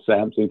fungal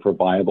sampling for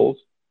viables.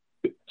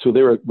 So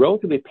they were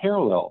relatively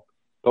parallel,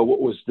 but what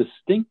was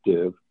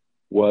distinctive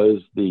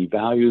was the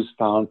values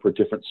found for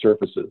different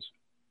surfaces.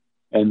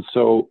 And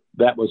so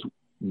that was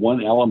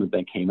one element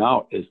that came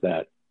out, is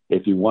that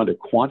if you want to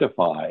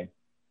quantify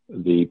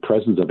the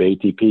presence of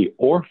ATP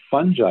or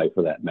fungi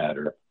for that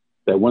matter,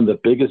 that one of the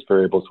biggest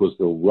variables was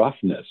the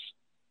roughness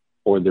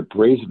or the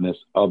abrasiveness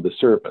of the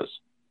surface.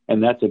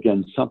 And that's,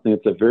 again, something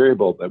that's a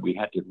variable that we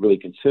had to really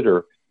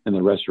consider in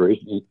the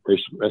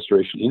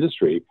restoration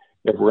industry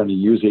if we're going to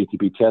use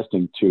ATP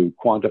testing to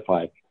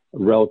quantify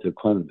relative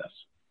cleanliness.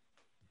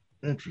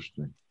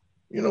 Interesting.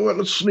 You know what?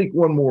 Let's sneak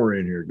one more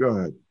in here. Go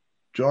ahead,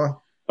 John.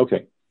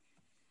 Okay.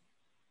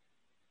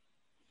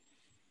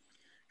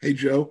 Hey,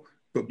 Joe.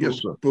 But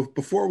yes, sir.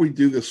 Before we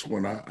do this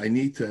one, I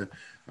need to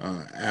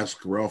ask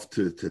Ralph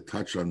to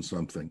touch on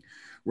something.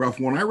 Ralph,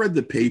 when I read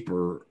the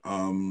paper,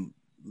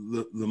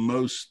 the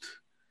most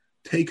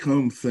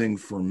take-home thing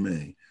for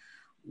me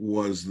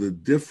was the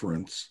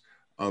difference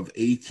of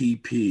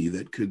ATP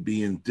that could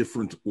be in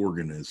different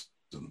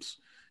organisms.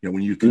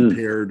 When you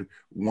compared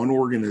one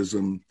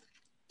organism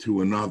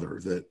to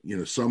another, that,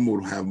 some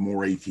would have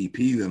more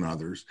ATP than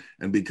others.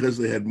 And because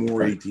they had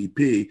more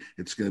ATP,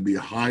 it's going to be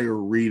a higher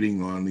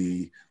reading on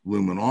the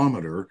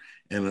luminometer.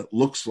 And it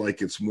looks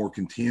like it's more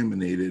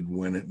contaminated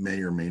when it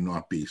may or may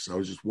not be. So I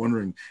was just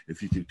wondering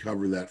if you could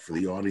cover that for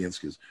the audience,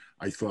 because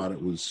I thought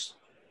it was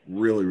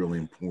really, really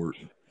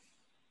important.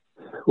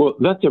 Well,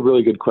 that's a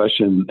really good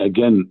question.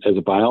 Again, as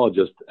a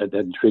biologist, that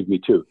intrigued me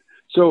too.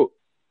 So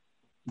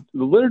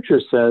the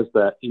literature says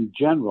that in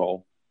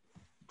general,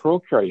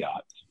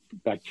 prokaryotes,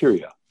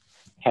 bacteria,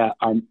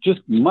 are just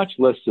much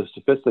less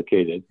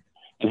sophisticated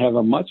and have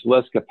a much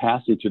less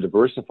capacity to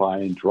diversify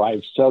and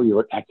drive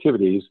cellular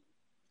activities,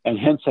 and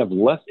hence have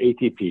less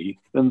ATP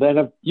than that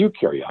of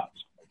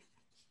eukaryotes.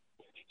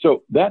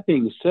 So that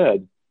being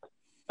said,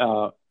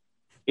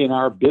 in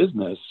our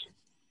business,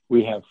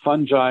 we have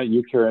fungi,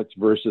 eukaryotes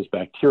versus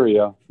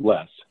bacteria,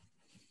 less.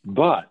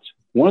 But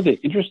one of the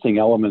interesting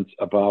elements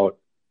about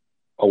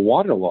a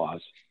water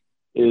loss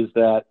is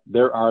that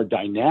there are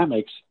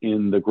dynamics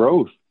in the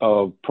growth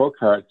of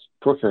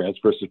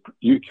prokaryotes versus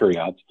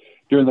eukaryotes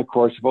during the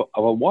course of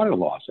a water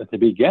loss. At the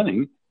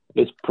beginning,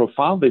 it's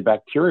profoundly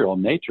bacterial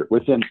in nature.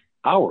 Within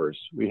hours,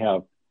 we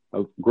have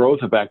a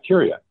growth of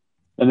bacteria.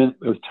 And then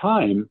with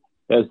time,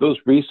 as those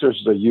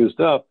resources are used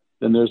up,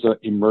 then there's an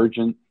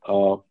emergence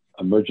of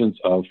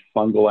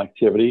fungal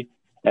activity,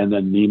 and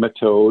then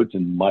nematodes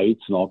and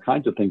mites and all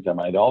kinds of things that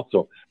might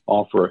also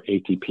offer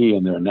ATP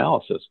in their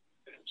analysis.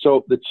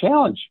 So the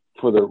challenge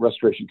for the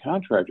restoration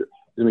contractor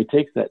is when he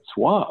takes that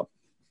swab,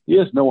 he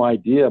has no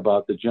idea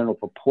about the general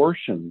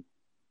proportion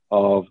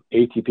of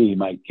ATP he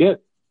might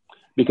get,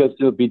 because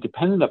it'll be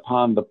dependent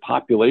upon the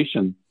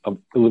population of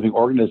living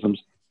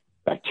organisms,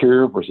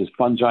 bacteria versus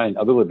fungi and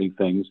other living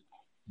things,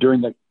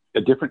 during the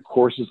different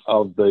courses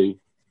of the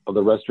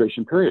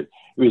restoration period.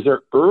 If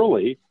they're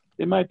early,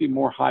 it might be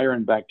more higher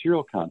in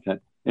bacterial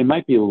content. It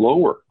might be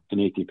lower in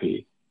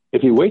ATP.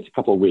 If he waits a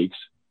couple of weeks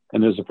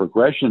and there's a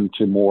progression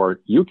to more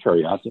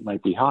eukaryotes, it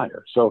might be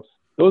higher. So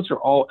those are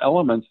all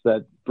elements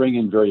that bring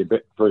in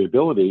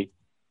variability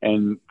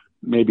and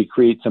maybe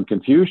create some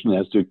confusion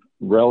as to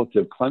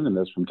relative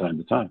cleanliness from time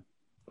to time.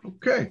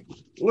 Okay,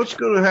 let's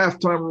go to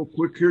halftime real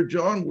quick here,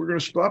 John. We're going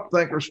to stop,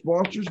 thank our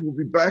sponsors. We'll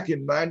be back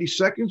in 90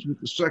 seconds with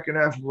the second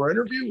half of our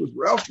interview with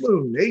Ralph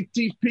Moon,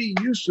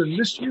 ATP use and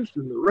misuse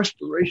in the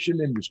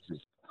restoration industry.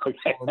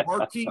 Okay. Our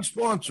marquee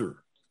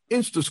sponsor,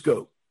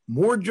 Instascope.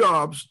 More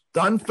jobs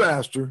done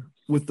faster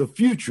with the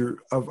future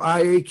of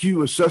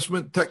IAQ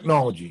assessment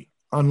technology.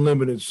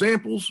 Unlimited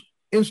samples,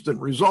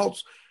 instant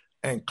results,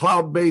 and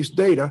cloud-based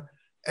data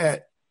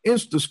at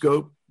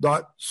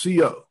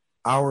instascope.co.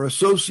 Our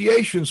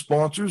association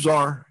sponsors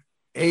are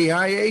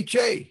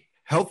AIHA,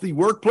 Healthy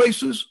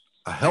Workplaces,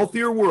 A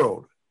Healthier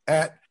World,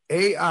 at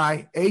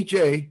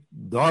AIHA.org.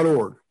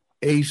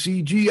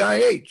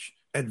 ACGIH,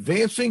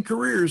 Advancing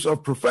Careers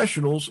of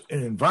Professionals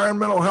in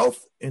Environmental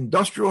Health,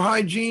 Industrial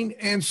Hygiene,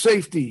 and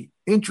Safety,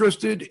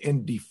 interested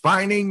in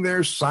defining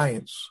their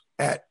science,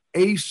 at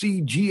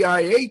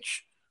ACGIH.org.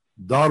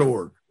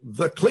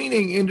 The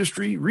Cleaning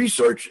Industry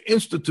Research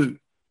Institute.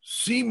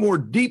 See more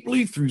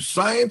deeply through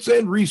science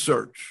and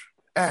research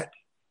at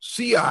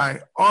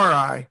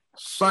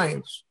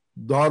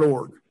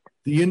CIRIScience.org.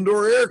 The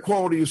Indoor Air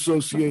Quality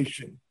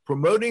Association,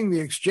 promoting the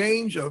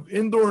exchange of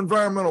indoor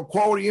environmental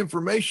quality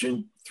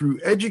information through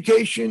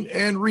education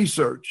and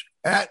research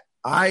at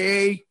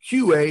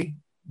IAQA.org.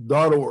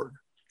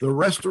 The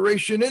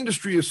Restoration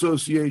Industry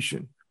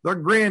Association, the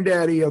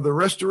granddaddy of the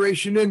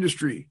restoration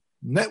industry,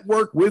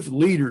 network with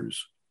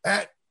leaders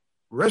at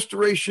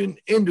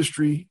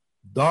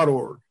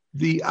restorationindustry.org.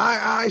 The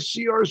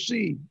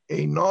IICRC,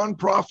 a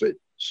nonprofit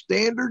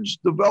standards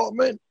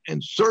development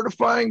and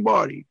certifying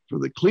body for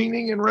the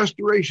cleaning and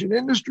restoration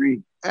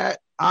industry at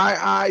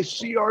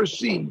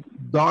iicrc.org.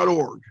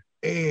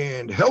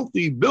 And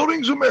Healthy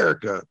Buildings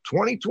America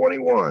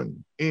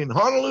 2021 in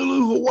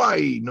Honolulu,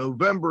 Hawaii,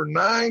 November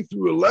 9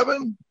 through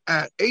 11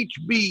 at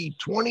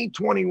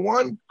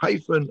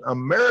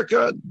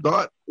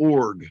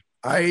hb2021-america.org.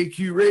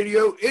 IAQ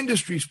Radio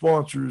industry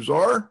sponsors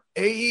are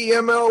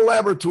AEML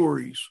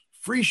Laboratories,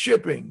 free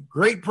shipping,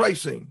 great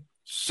pricing,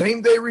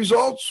 same-day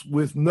results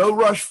with no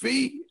rush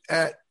fee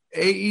at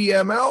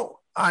AEMLinc.com.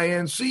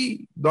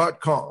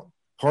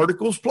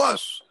 Particles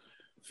Plus,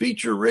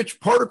 feature-rich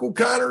particle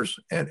counters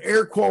and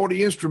air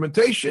quality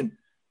instrumentation.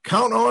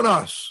 Count on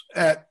us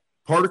at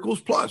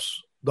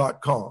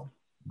particlesplus.com.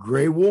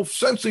 Gray Wolf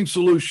Sensing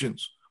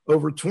Solutions,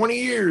 over 20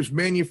 years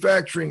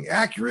manufacturing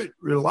accurate,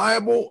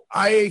 reliable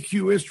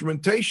IAQ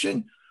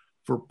instrumentation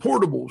for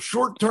portable,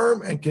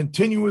 short-term, and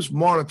continuous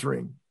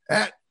monitoring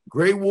at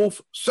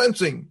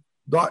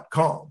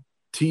graywolfsensing.com.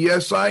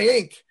 TSI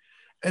Inc.,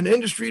 an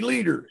industry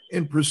leader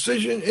in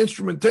precision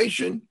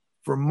instrumentation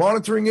for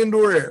monitoring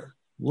indoor air.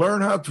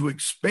 Learn how to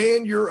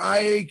expand your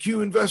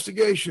IAQ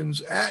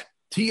investigations at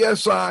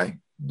tsi.com.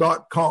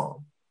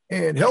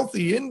 And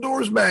Healthy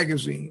Indoors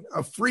Magazine,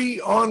 a free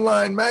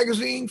online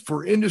magazine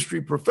for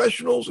industry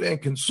professionals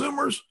and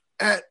consumers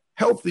at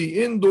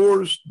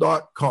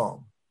healthyindoors.com.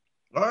 All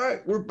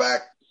right, we're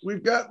back.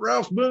 We've got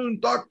Ralph Moon,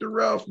 Dr.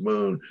 Ralph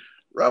Moon.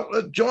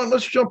 John,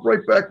 let's jump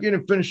right back in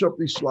and finish up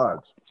these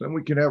slides. Then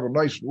we can have a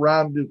nice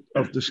round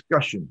of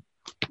discussion.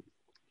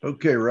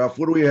 Okay, Ralph,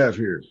 what do we have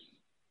here?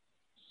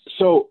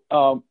 So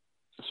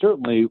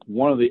certainly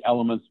one of the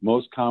elements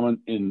most common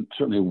in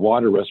certainly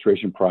water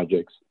restoration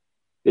projects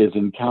is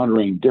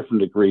encountering different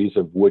degrees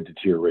of wood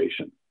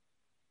deterioration.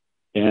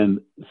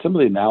 And some of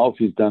the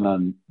analyses done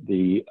on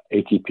the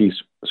ATP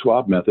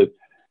swab method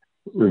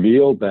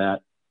revealed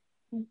that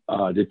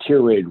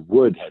deteriorated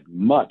wood had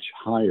much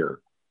higher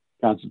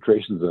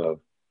concentrations of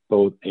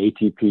both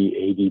ATP,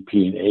 ADP,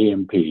 and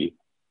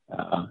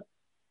AMP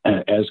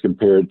as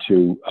compared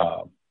to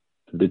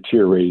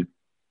deteriorated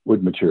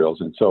wood materials.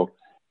 And so,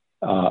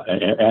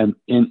 and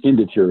in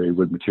deteriorated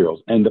wood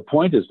materials. And the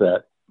point is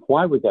that,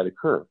 why would that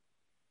occur?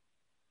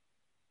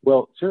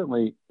 Well,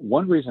 certainly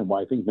one reason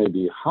why I think may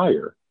be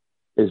higher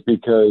is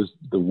because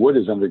the wood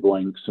is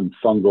undergoing some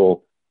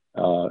fungal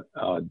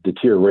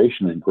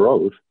deterioration and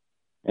growth.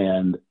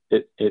 And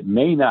it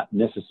may not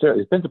necessarily,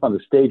 it depends upon the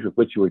stage with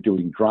which you are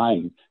doing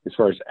drying as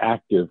far as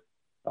active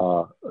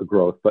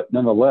growth. But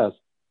nonetheless,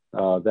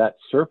 that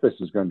surface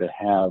is going to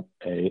have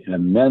an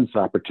immense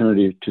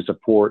opportunity to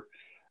support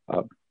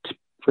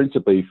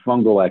principally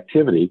fungal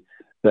activity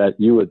that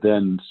you would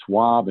then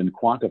swab and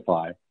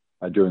quantify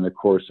during the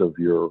course of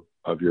your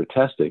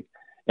testing.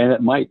 And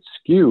it might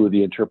skew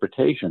the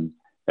interpretation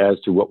as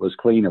to what was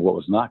clean or what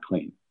was not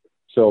clean.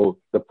 So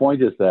the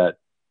point is that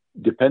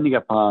depending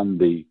upon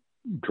the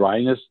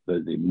dryness,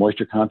 the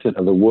moisture content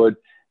of the wood,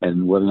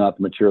 and whether or not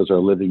the materials are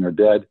living or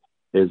dead,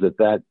 is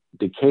that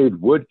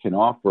decayed wood can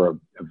offer a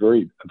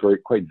very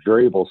quite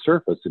variable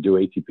surface to do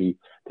ATP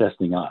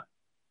testing on.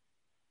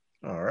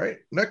 All right,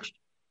 next.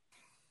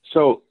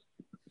 So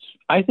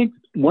I think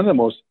one of the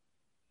most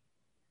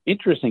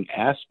interesting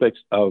aspects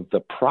of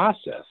the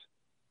process,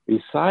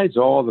 besides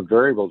all the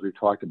variables we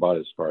talked about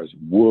as far as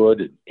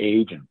wood and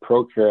age and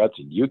prokaryotes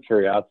and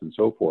eukaryotes and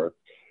so forth,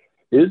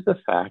 is the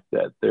fact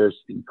that there's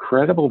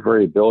incredible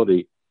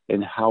variability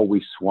in how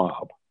we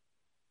swab.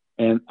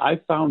 And I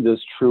found this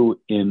true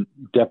in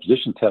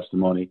deposition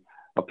testimony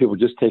of people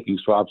just taking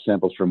swab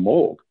samples for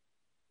mold,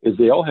 is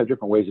they all have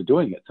different ways of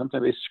doing it.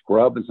 Sometimes they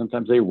scrub and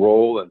sometimes they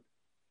roll, and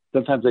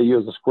sometimes they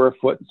use a square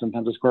foot and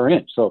sometimes a square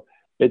inch. So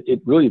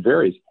it really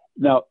varies.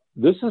 Now,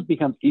 this has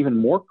become even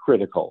more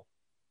critical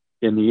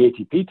in the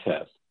ATP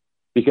test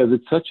because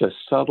it's such a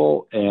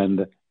subtle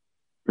and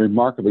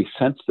remarkably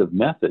sensitive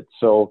method.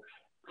 So,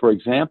 for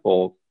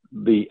example,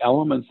 the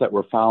elements that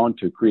were found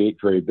to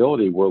create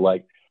variability were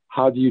like,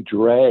 how do you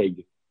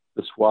drag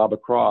the swab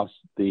across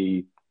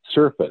the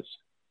surface?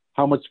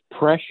 How much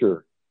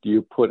pressure do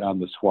you put on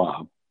the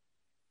swab?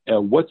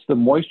 What's the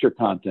moisture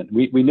content?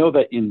 We know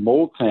that in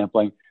mold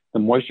sampling, the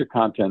moisture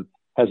content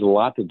has a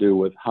lot to do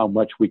with how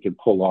much we can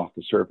pull off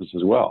the surface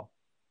as well.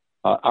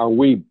 Are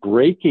we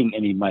breaking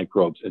any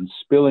microbes and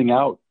spilling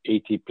out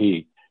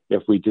ATP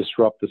if we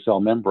disrupt the cell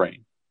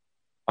membrane?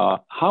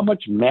 How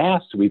much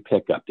mass do we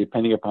pick up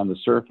depending upon the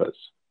surface?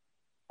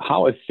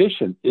 How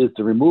efficient is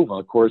the removal?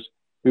 Of course,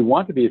 we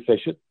want to be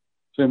efficient,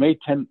 so we may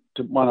tend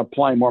to want to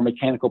apply more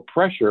mechanical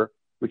pressure,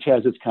 which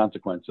has its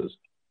consequences.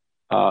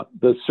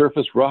 The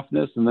surface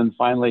roughness, and then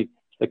finally,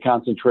 the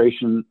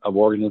concentration of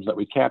organisms that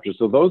we capture.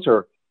 So those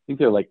are, I think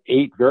there are like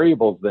 8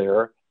 variables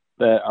there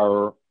that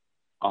are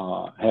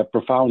have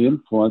profound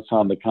influence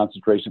on the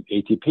concentration of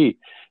ATP.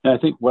 And I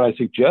think what I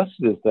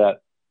suggested is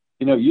that,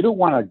 you don't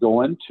want to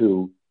go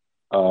into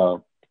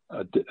a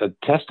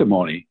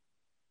testimony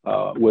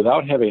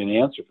without having an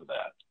answer for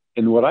that.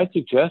 And what I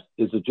suggest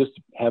is to just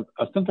have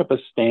some type of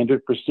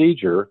standard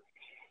procedure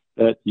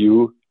that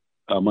you,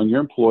 among your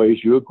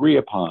employees, you agree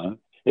upon,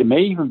 It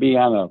may even be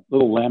on a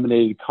little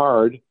laminated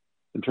card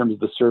in terms of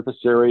the surface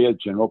area,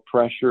 general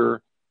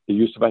pressure, the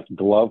use of a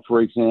glove,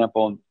 for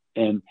example,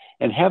 and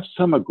have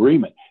some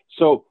agreement.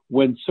 So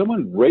when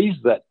someone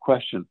raised that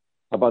question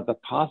about the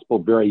possible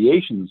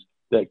variations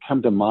that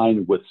come to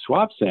mind with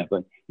swab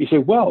sampling, you say,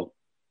 well,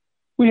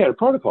 we had a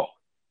protocol,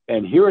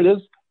 and here it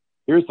is.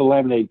 Here's the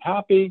laminated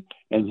copy,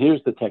 and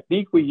here's the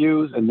technique we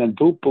use, and then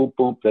boom, boom,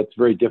 boom. That's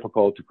very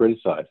difficult to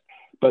criticize.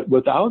 But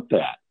without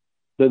that,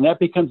 then that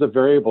becomes a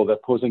variable that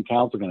opposing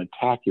counsel can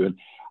attack you. And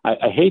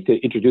I hate to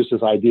introduce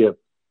this idea of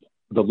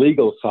the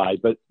legal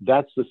side, but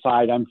that's the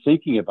side I'm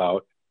thinking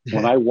about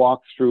when I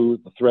walk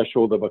through the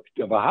threshold of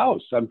a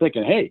house. I'm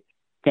thinking, hey,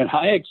 can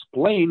I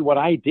explain what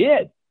I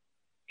did?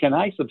 Can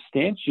I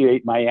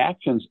substantiate my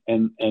actions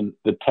and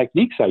the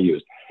techniques I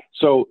used?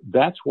 So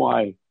that's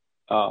why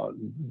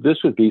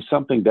this would be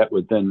something that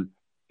would then,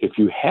 if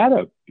you had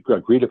a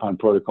agreed upon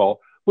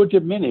protocol, would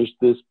diminish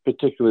this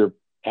particular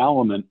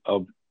element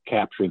of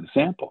capturing the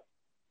sample.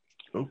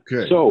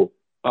 Okay. So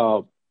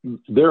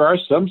there are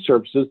some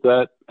surfaces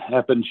that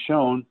have been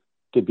shown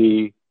to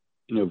be,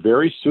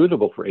 very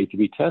suitable for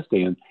ATP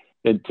testing,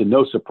 and to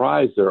no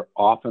surprise, they're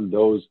often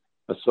those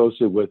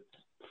associated with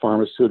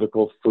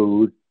pharmaceutical,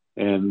 food,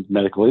 and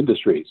medical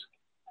industries.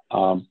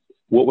 What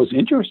was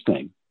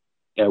interesting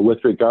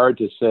with regard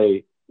to,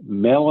 say,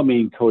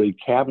 melamine-coated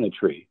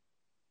cabinetry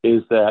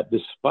is that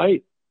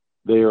despite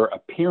their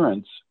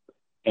appearance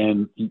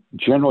and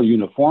general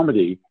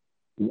uniformity,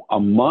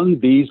 among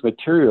these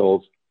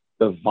materials,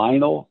 the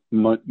vinyl,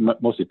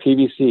 mostly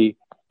PVC,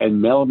 and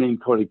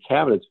melamine-coated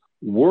cabinets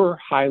were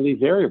highly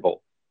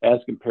variable as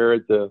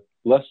compared to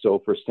less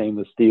so for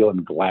stainless steel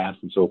and glass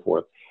and so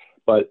forth.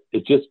 But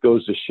it just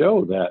goes to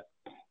show that,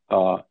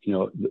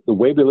 the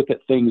way we look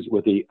at things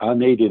with the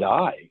unaided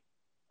eye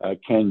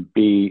can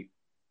be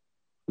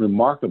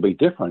remarkably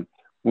different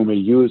when we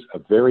use a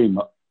very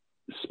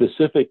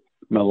specific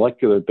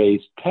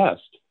molecular-based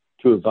test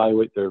to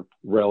evaluate their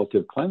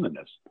relative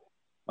cleanliness.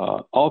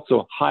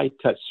 Also,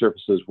 high-touch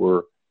surfaces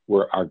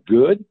are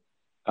good,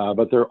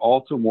 but they're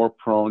also more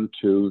prone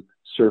to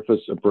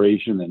surface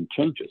abrasion and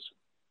changes.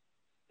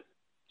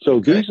 So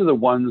These are the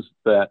ones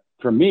that,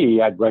 for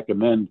me, I'd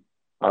recommend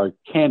are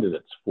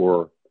candidates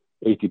for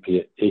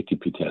ATP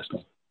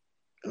testing.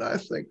 And I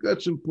think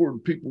that's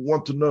important. People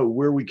want to know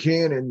where we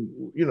can and,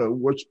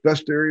 what's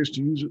best areas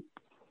to use it,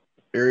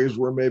 areas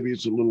where maybe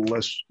it's a little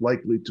less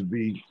likely to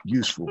be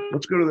useful.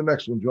 Let's go to the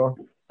next one, John.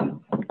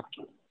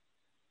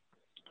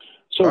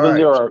 So then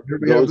there are here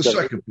we have the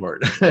second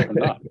part.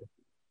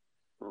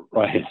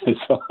 Right.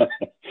 So,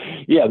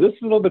 this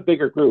is a little bit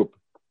bigger group,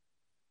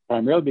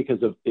 primarily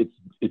because of its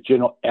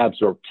general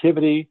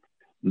absorptivity,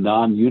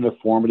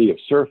 non-uniformity of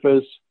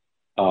surface,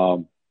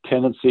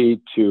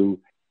 tendency to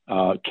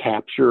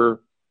capture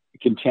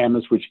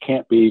contaminants which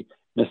can't be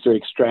necessarily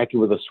extracted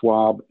with a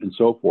swab and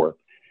so forth.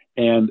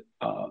 And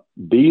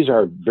these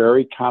are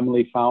very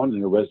commonly found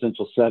in a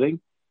residential setting,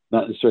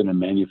 not necessarily in a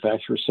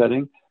manufacturer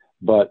setting,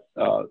 but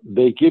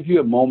they give you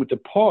a moment to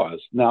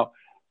pause. Now,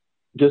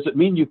 does it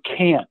mean you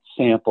can't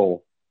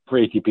sample for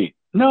ATP?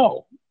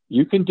 No,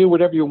 you can do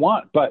whatever you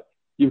want, but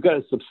you've got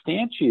to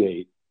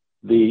substantiate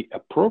the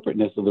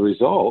appropriateness of the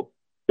result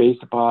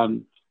based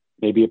upon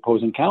maybe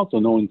opposing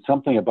counsel knowing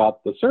something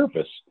about the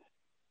surface,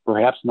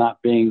 perhaps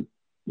not being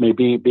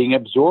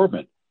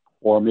absorbent,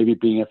 or maybe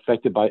being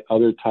affected by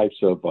other types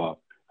of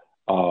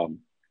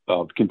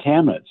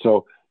contaminants.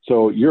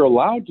 So you're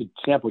allowed to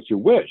sample what you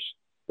wish.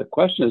 The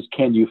question is,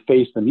 can you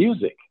face the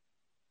music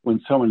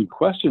when someone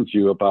questions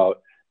you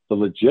about the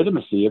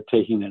legitimacy of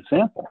taking that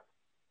sample?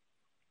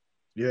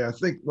 Yeah, I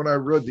think when I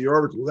read the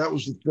article, that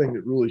was the thing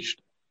that really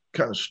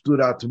kind of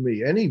stood out to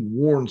me. Any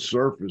worn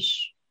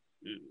surface,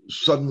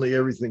 suddenly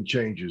everything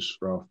changes,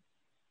 Ralph.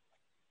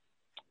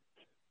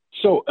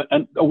 So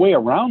a way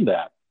around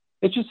that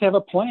is just have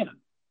a plan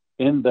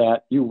in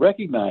that you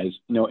recognize,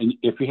 and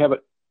if you have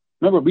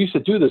remember, we used to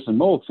do this in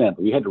mold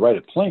sample. We had to write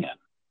a plan.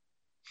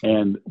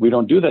 And we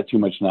don't do that too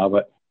much now,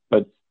 but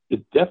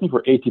it's definitely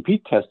for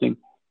ATP testing,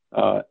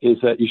 is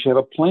that you should have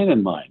a plan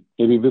in mind,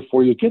 maybe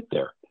before you get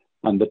there,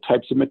 on the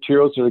types of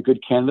materials that are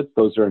good candidates,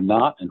 those are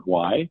not, and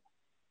why,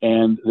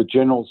 and the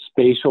general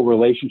spatial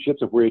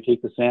relationships of where you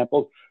take the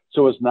samples,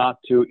 so as not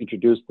to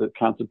introduce the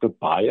concept of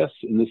bias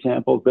in the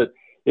samples. But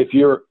if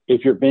you're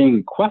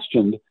being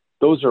questioned,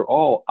 those are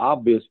all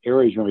obvious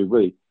areas you're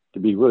going to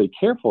be really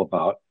careful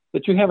about,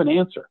 that you have an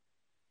answer.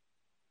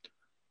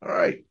 All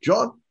right,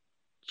 John,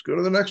 let's go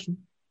to the next one.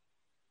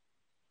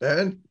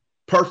 And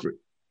perfect.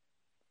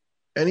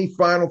 Any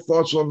final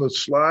thoughts on the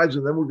slides?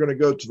 And then we're going to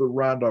go to the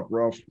roundup,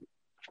 Ralph.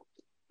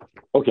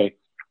 Okay.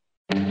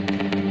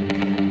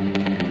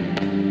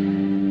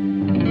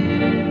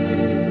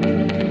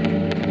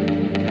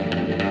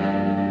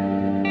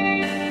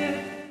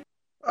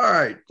 All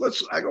right,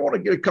 I want to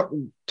get a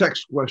couple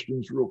text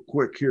questions real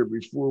quick here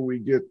before we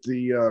get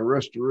the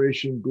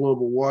Restoration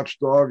Global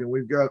Watchdog, and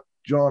we've got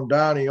John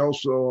Downey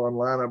also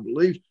online, I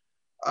believe.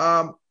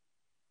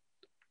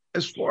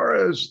 As far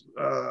as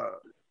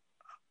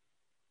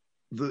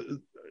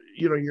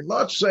you're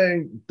not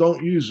saying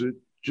don't use it,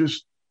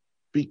 just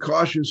be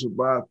cautious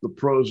about the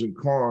pros and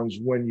cons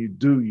when you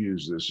do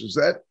use this. Is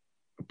that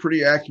a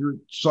pretty accurate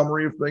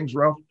summary of things,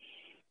 Ralph?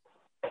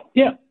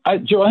 Yeah,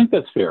 Joe, I think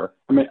that's fair.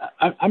 I mean,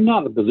 I'm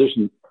not in a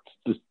position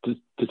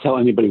to tell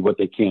anybody what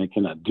they can and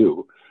cannot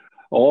do.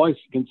 All I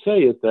can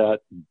say is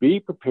that be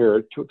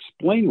prepared to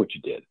explain what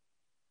you did,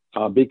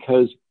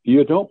 because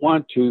you don't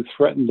want to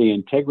threaten the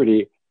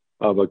integrity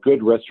of a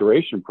good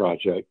restoration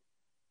project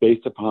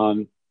based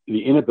upon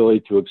the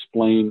inability to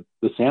explain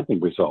the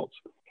sampling results.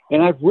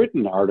 And I've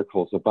written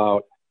articles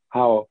about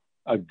how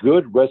a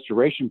good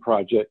restoration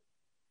project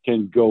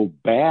can go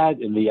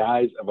bad in the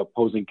eyes of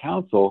opposing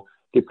counsel,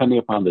 depending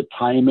upon the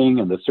timing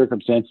and the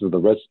circumstances of the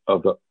rest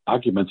of the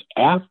arguments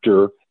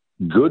after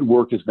good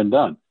work has been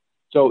done.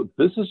 So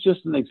this is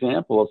just an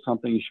example of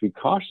something you should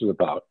be cautious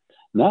about.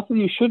 Not that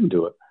you shouldn't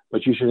do it,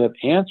 but you should have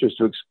answers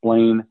to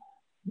explain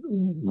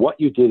what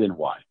you did and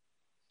why.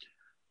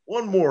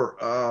 One more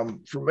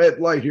from Ed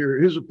Light here.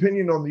 His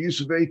opinion on the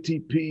use of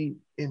ATP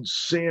in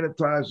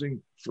sanitizing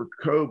for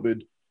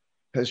COVID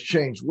has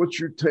changed. What's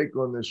your take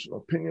on this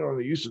opinion on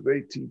the use of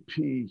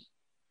ATP,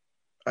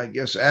 I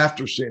guess,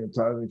 after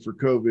sanitizing for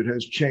COVID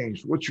has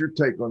changed? What's your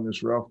take on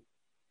this, Ralph?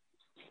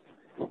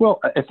 Well,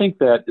 I think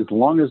that as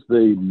long as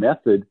the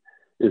method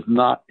is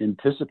not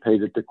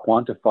anticipated to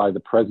quantify the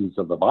presence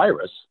of the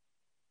virus,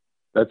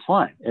 that's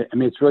fine. I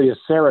mean, it's really a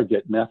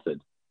surrogate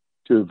method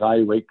to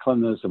evaluate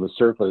cleanliness of a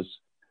surface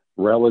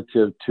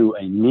relative to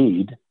a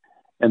need.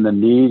 And the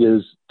need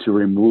is to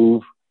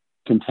remove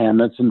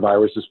contaminants and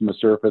viruses from the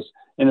surface.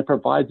 And it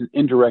provides an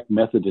indirect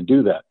method to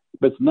do that.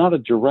 But it's not a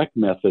direct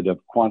method of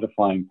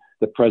quantifying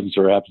the presence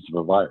or absence of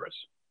a virus.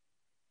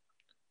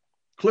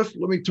 Cliff,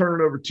 let me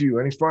turn it over to you.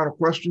 Any final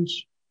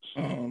questions?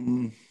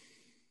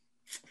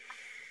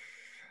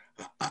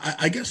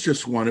 I guess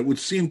just one. It would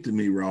seem to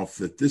me, Ralph,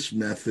 that this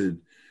method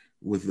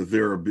with the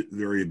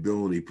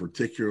variability,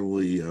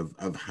 particularly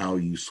of how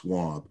you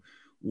swab,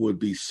 would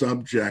be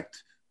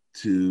subject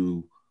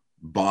to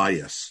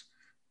bias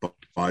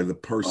by the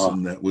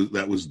person that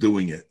was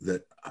doing it.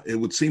 That it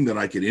would seem that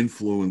I could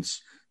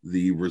influence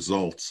the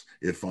results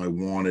if I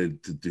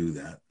wanted to do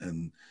that.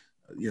 And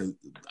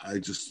I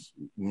just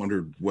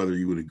wondered whether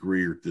you would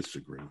agree or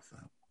disagree with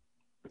that.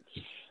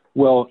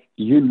 Well,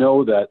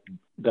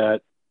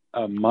 that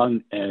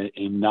among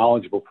a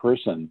knowledgeable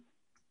person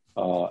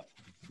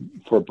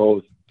for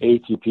both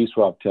ATP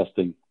swab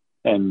testing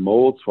and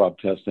mold swab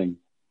testing,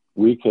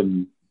 we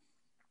could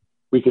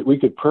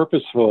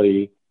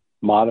purposefully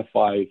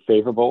modify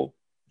favorable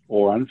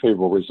or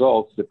unfavorable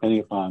results depending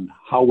upon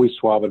how we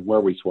swab and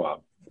where we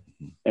swab.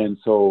 And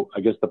so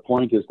I guess the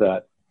point is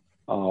that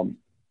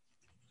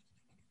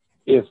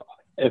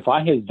if I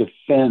had to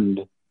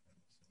defend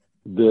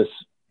this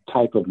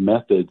type of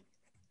method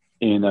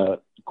in a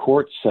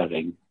court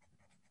setting,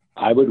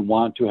 I would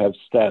want to have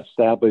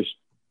established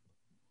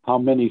how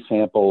many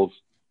samples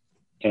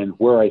and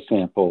where I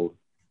sampled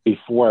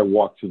before I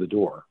walked through the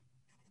door.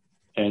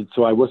 And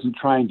so I wasn't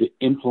trying to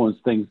influence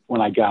things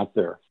when I got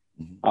there.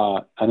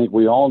 I think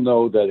we all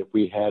know that if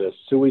we had a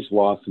sewage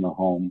loss in a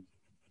home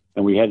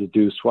and we had to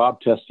do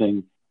swab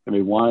testing and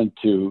we wanted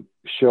to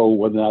show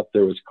whether or not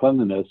there was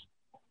cleanliness,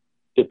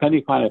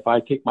 depending upon if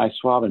I take my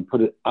swab and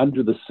put it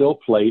under the sill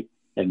plate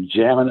and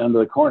jam it under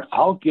the corner,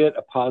 I'll get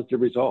a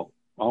positive result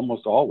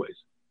almost always.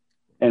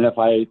 And if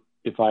I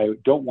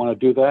don't want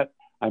to do that,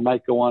 I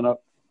might go on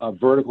a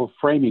vertical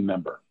framing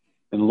member,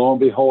 and lo and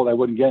behold, I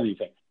wouldn't get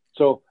anything.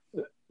 So,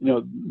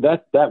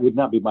 that would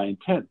not be my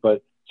intent,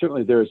 but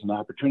certainly there is an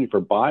opportunity for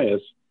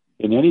bias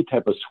in any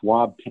type of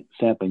swab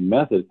sampling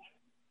method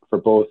for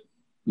both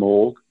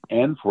mold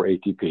and for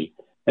ATP.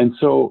 And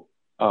so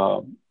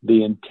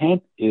the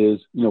intent is,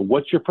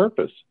 what's your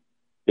purpose?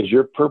 Is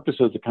your purpose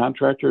as a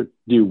contractor,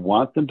 do you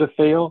want them to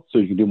fail so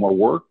you can do more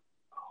work?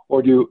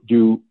 Or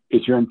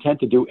is your intent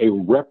to do a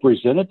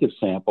representative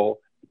sample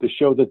to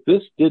show that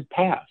this did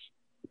pass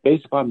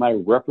based upon my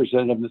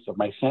representativeness of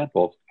my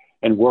samples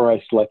and where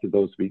I selected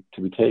those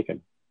to be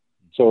taken?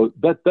 So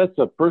that's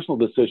a personal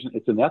decision.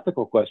 It's an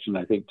ethical question,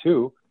 I think,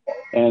 too.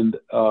 And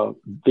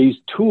these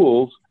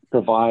tools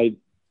provide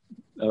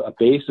a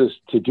basis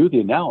to do the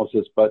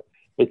analysis, but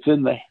it's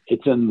in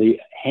the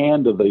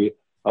hand of the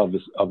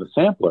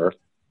sampler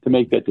to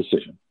make that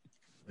decision.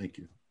 Thank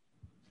you.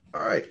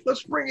 All right,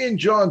 let's bring in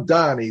John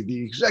Donnie,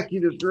 the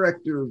Executive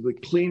Director of the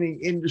Cleaning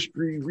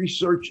Industry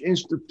Research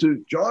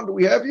Institute. John, do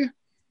we have you?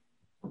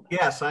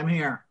 Yes, I'm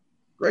here.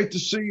 Great to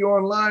see you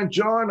online,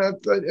 John.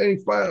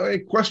 Any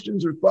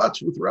questions or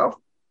thoughts with Ralph?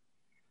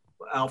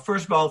 Well,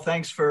 first of all,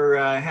 thanks for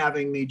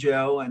having me,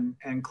 Joe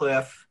and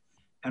Cliff.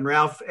 And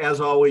Ralph,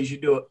 as always, you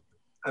do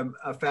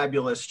a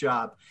fabulous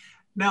job.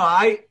 Now,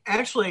 I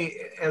actually,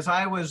 as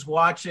I was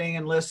watching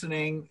and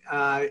listening,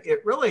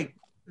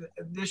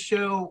 this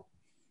show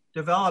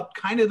developed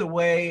kind of the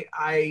way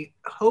I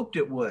hoped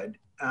it would.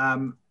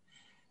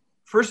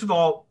 First of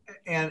all,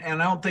 and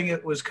I don't think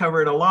it was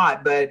covered a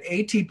lot, but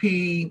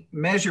ATP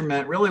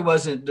measurement really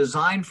wasn't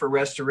designed for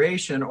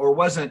restoration or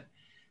wasn't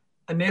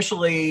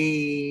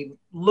initially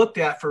looked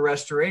at for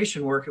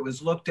restoration work. It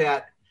was looked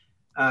at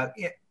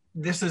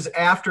this is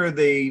after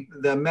the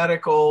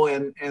medical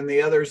and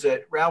the others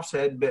that Ralph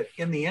said, but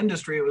in the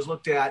industry, it was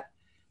looked at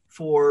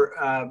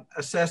for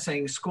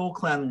assessing school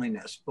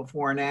cleanliness,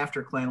 before and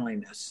after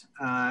cleanliness.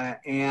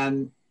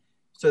 And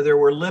so there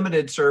were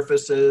limited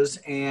surfaces,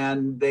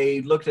 and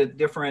they looked at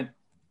different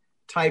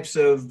types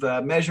of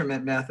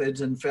measurement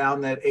methods and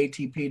found that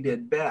ATP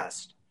did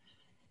best.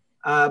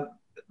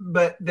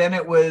 But then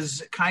it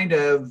was kind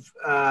of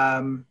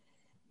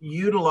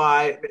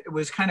utilized, it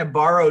was kind of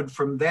borrowed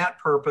from that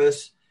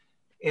purpose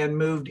and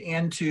moved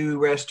into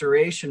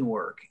restoration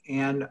work.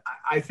 And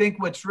I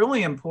think what's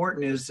really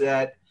important is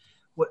that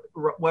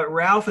what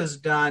Ralph has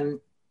done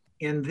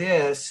in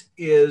this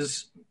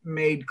is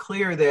made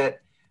clear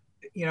that,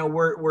 you know,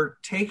 we're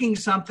taking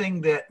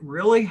something that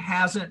really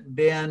hasn't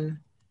been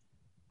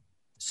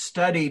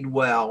studied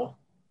well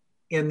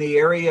in the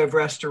area of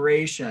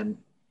restoration,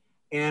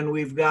 and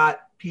we've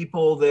got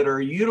people that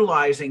are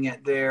utilizing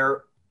it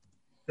there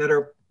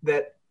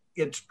that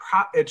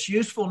its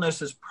usefulness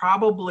has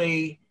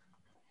probably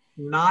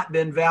not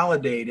been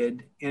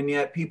validated, and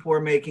yet people are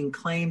making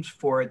claims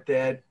for it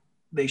that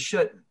they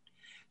shouldn't.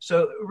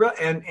 So,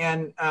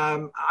 and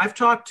I've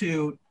talked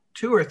to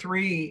 2 or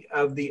 3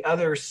 of the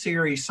other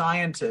SERI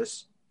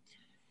scientists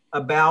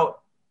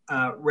about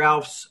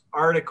Ralph's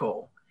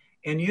article,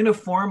 and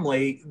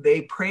uniformly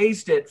they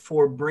praised it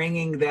for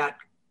bringing that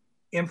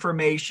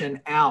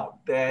information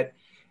out. That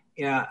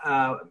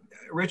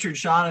Richard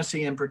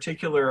Shaughnessy in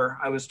particular,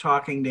 I was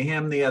talking to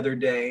him the other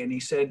day, and he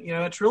said, you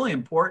know, it's really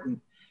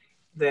important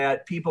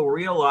that people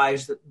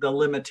realize that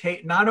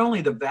not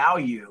only the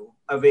value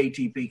of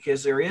ATP,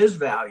 because there is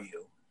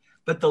value,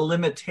 but the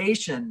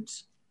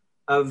limitations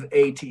of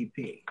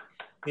ATP.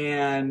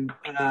 And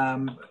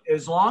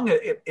as long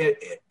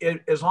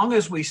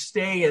as we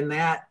stay in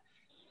that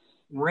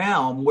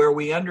realm where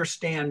we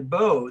understand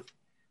both,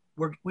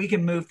 we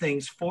can move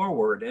things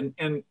forward.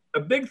 And a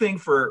big thing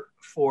for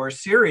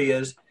SERI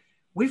is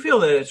we feel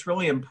that it's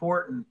really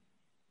important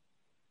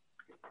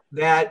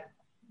that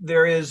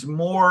there is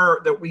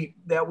more, that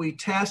we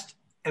test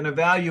and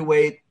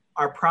evaluate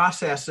our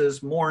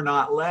processes more,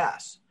 not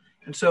less.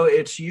 And so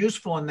it's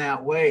useful in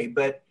that way,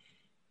 but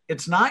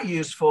it's not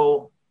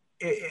useful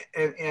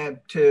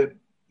to,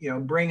 you know,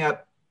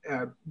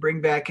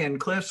 bring back in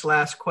Cliff's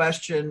last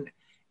question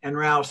and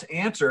Ralph's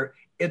answer.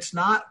 It's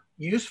not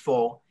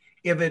useful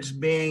if it's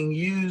being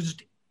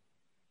used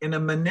in a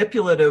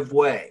manipulative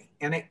way,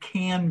 and it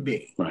can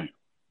be. Right.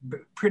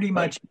 Pretty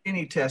much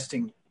any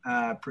testing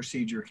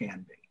procedure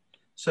can be.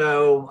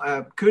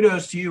 So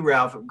kudos to you,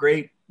 Ralph.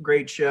 Great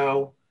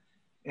show.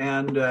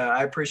 And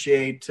I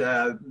appreciate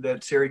that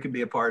SERI could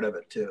be a part of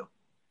it too.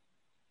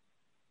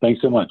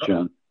 Thanks so much,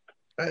 John.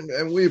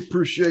 And we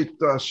appreciate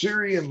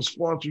SERI and the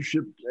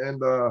sponsorship,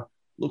 and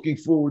looking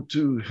forward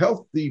to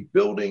Healthy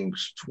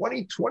Buildings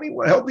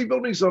 2021, Healthy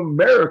Buildings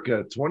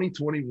America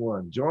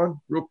 2021.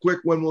 John, real quick,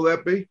 when will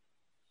that be?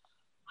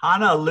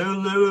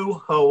 Honolulu,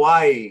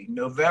 Hawaii,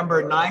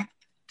 November 9th,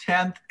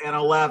 10th, and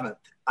 11th.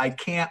 I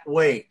can't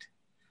wait.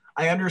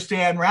 I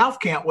understand Ralph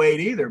can't wait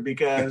either,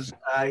 because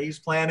he's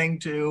planning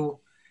to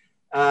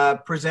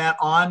present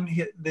on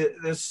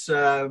this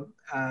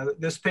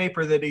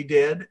paper that he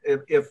did,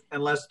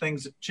 unless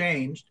things have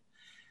changed.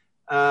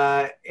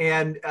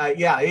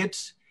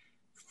 It's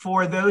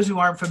for those who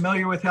aren't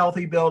familiar with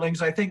Healthy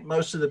Buildings. I think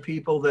most of the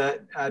people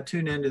that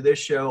tune into this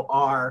show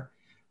are.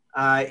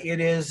 It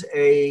is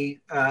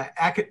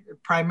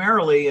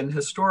primarily and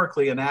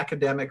historically an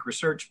academic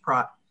research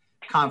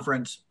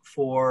conference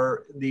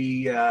for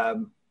the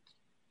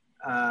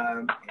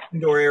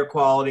indoor air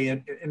quality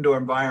and indoor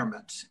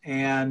environments.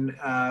 And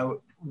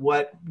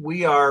what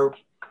we are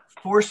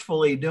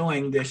forcefully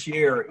doing this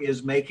year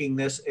is making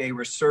this a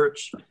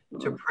research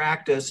to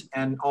practice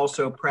and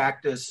also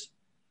practice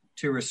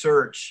to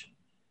research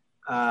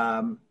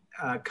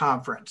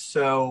conference.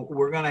 So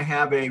we're going to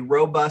have a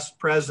robust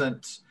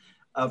presence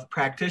of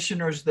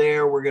practitioners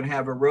there. We're going to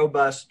have a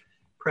robust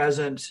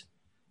presence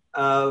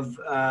of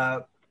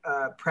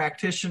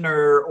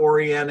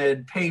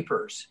practitioner-oriented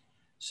papers.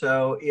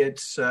 So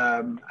it's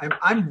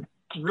I'm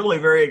really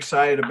very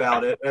excited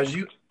about it. As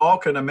you all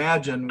can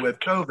imagine, with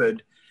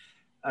COVID,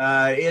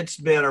 it's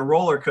been a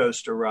roller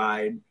coaster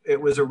ride. It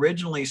was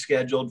originally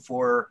scheduled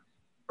for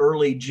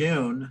early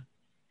June,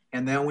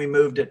 and then we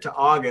moved it to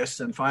August,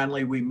 and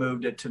finally we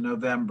moved it to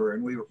November.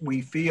 And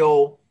we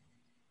feel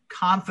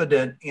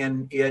confident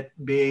in it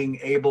being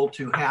able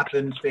to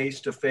happen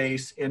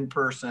face-to-face, in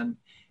person,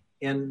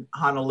 in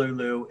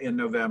Honolulu in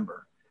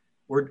November.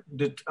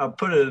 I'll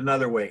put it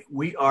another way.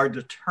 We are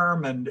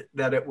determined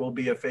that it will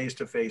be a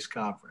face-to-face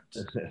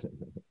conference.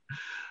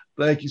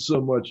 Thank you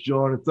so much,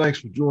 John. And thanks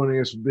for joining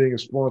us and being a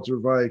sponsor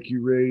of IAQ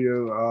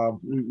Radio.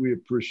 We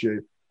appreciate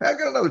it. I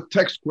got another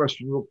text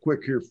question real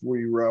quick here for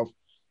you, Ralph.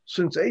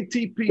 Since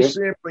ATP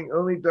sampling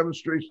only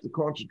demonstrates the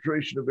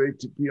concentration of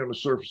ATP on the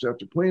surface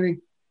after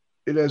cleaning,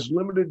 it has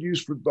limited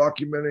use for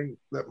documenting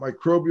that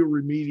microbial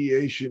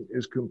remediation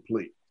is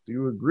complete. Do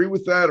you agree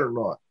with that or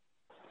not?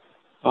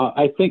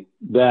 I think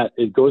that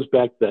it goes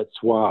back to that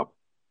swab.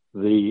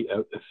 the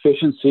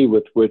efficiency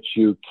with which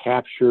you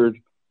captured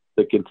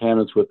the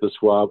contaminants with the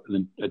swab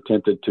and then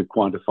attempted to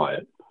quantify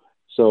it.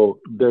 So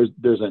there's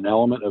an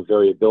element of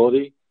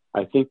variability.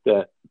 I think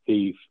that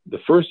the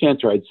first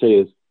answer I'd say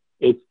is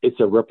it's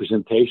a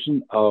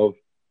representation of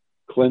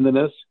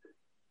cleanliness,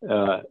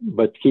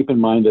 but keep in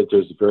mind that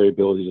there's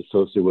variability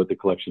associated with the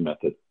collection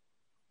method.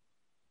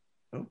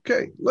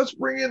 Okay, let's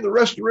bring in the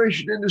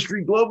restoration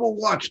industry global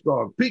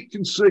watchdog, Pete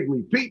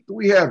Consigli. Pete, do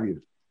we have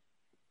you?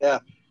 Yeah.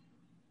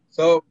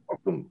 So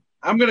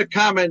I'm going to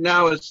comment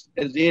now as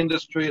the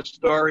industry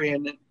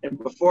historian, and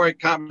before I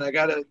comment,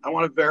 I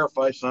want to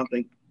verify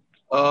something.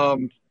 What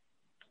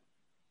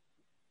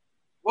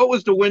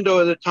was the window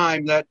of the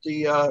time that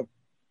the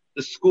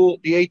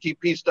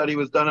ATP study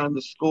was done on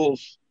the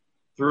schools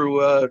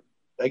through,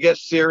 I guess,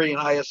 SERI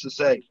and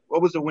ISSA?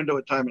 What was the window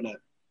of time in that?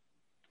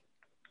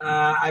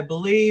 I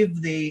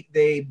believe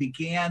they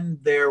began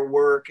their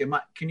work.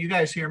 Can you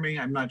guys hear me?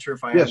 I'm not sure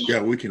if I Yes, am.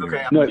 Yeah, we can.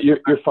 Okay. No, you're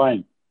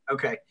fine.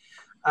 Okay.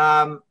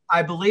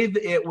 I believe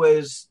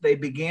they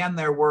began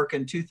their work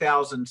in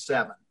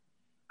 2007.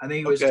 I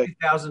think it was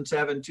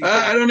 2007.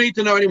 I don't need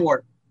to know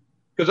anymore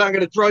because I'm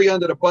going to throw you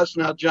under the bus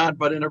now, John,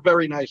 but in a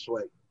very nice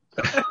way.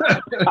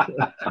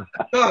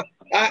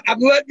 I'm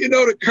letting you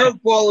know the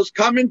curveball is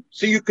coming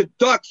so you could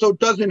duck so it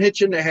doesn't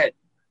hit you in the head.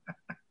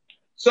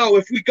 So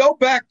if we go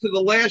back to the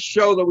last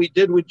show that we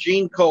did with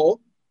Gene Cole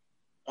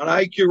on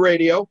IQ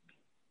Radio,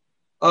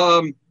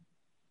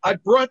 I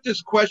brought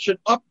this question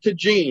up to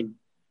Gene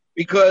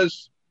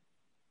because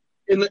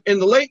in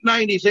the late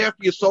 90s,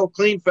 after you sold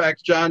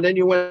Cleanfax, John, then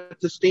you went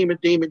to Steam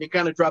and Demon, you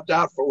kind of dropped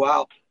out for a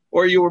while,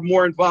 or you were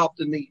more involved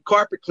in the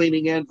carpet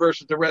cleaning end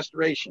versus the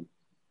restoration.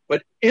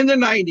 But in the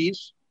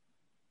 90s,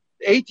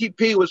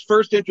 ATP was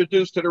first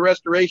introduced to the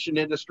restoration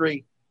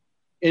industry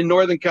in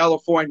Northern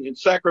California, in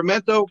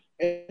Sacramento,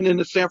 and in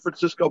the San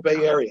Francisco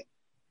Bay Area.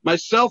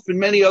 Myself and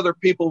many other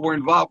people were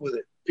involved with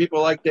it.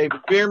 People like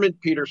David Bierman,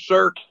 Peter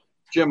Sirk,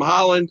 Jim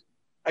Holland.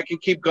 I can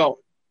keep going.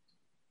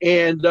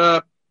 And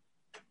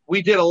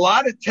we did a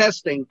lot of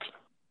testing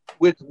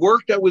with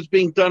work that was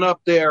being done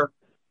up there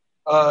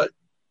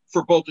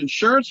for both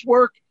insurance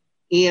work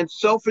and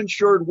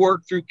self-insured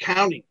work through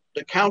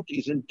the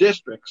counties and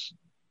districts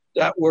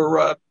that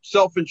were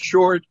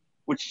self-insured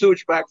with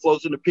sewage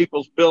backflows into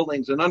people's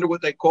buildings. And under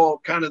what they call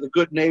kind of the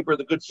good neighbor,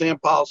 the good Sam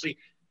policy,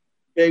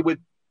 they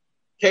would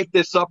take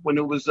this up when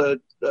it was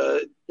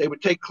they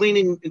would take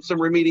cleaning and some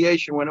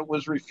remediation when it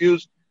was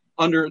refused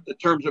under the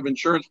terms of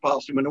insurance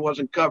policy when it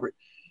wasn't covered.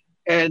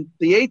 And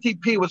the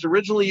ATP was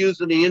originally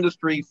used in the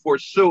industry for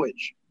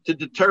sewage to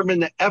determine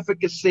the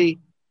efficacy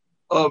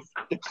of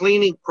the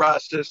cleaning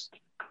process.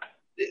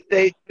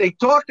 They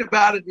talked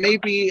about it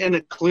maybe in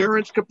a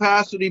clearance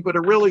capacity, but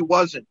it really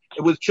wasn't.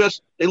 It was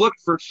just they looked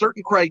for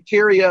certain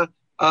criteria,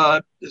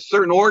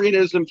 certain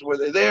organisms, were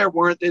they there,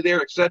 weren't they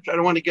there, etc. I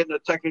don't want to get into a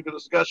technical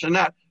discussion on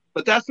that,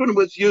 but that's when it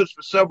was used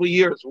for several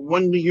years.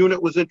 When the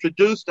unit was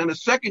introduced and a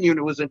second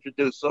unit was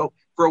introduced. So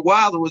for a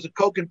while, there was a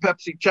Coke and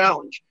Pepsi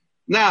challenge.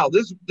 Now,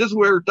 this is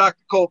where Dr.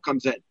 Cole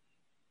comes in.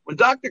 When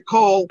Dr.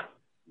 Cole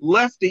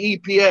left the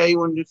EPA,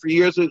 when for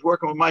years he was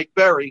working with Mike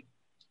Berry,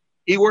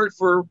 he worked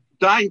for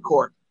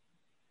DynCorp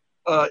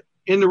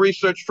in the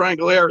Research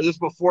Triangle area. This is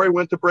before he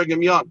went to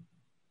Brigham Young.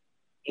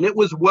 And it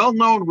was well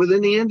known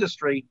within the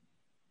industry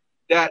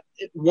that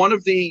one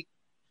of the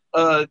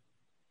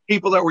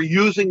people that were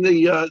using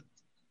the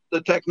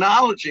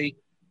technology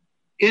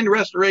in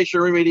restoration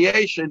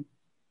remediation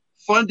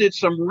funded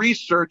some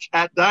research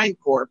at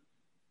DynCorp,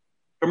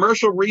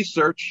 commercial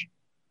research,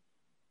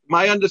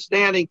 my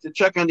understanding, to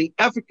check on the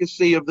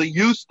efficacy of the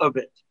use of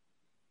it.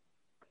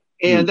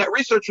 And that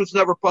research was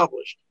never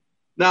published.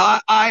 Now,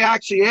 I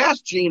actually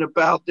asked Gene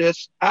about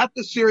this at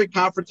the SERI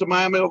conference in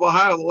Miami of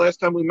Ohio the last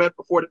time we met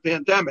before the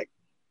pandemic,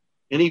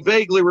 and he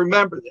vaguely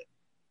remembered it.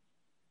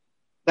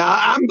 Now,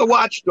 I'm the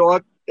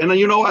watchdog, and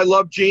you know I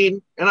love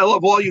Gene, and I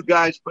love all you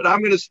guys, but I'm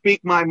going to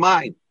speak my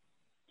mind.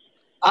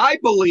 I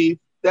believe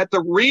that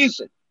the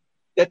reason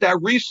that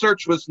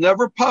research was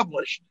never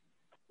published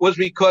was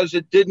because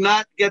it did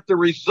not get the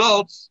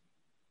results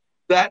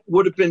that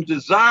would have been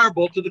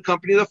desirable to the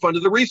company that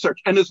funded the research.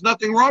 And there's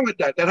nothing wrong with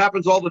that. That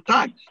happens all the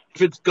time.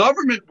 If it's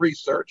government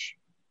research,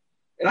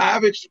 and I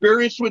have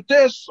experience with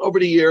this over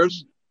the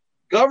years,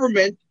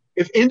 government,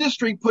 if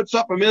industry puts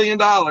up $1 million,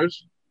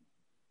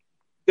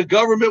 the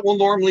government will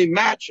normally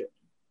match it.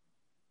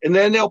 And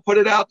then they'll put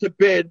it out to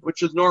bid,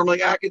 which is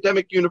normally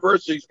academic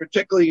universities,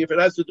 particularly if it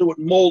has to do with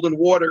mold and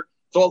water.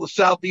 It's all the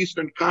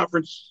Southeastern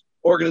Conference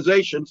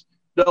organizations.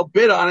 They'll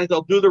bid on it.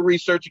 They'll do the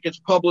research. It gets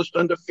published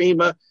under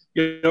FEMA,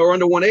 or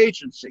under one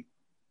agency.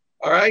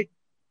 All right.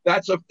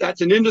 That's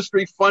an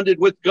industry funded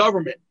with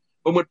government.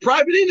 But when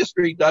private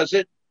industry does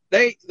it,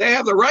 they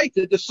have the right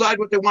to decide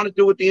what they want to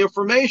do with the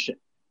information.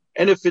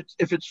 And if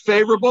it's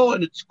favorable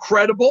and it's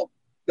credible,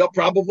 they'll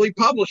probably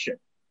publish it.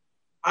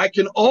 I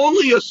can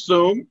only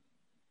assume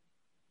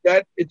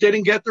that it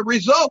didn't get the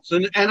results,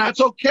 and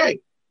that's okay.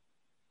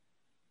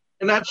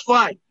 And that's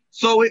fine.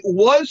 So it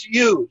was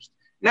used.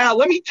 Now,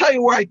 let me tell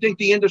you where I think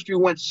the industry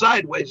went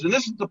sideways. And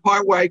this is the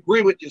part where I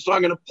agree with you. So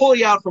I'm going to pull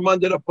you out from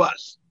under the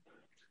bus.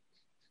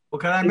 Well,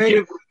 can I make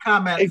a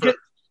comment?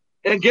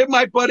 And give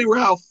my buddy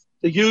Ralph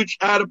the huge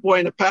attaboy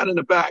and a pat in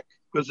the back,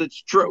 because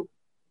it's true.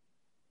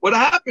 What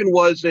happened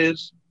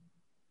is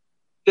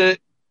that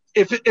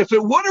if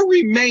it would have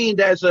remained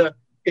as a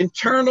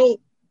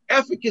internal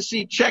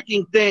efficacy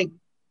checking thing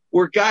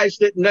where guys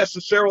didn't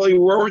necessarily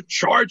weren't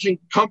charging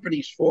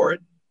companies for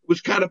it, was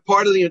kind of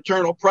part of the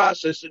internal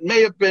process, it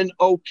may have been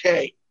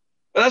okay.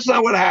 But that's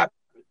not what happened.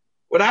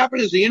 What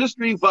happened is the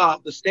industry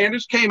evolved. The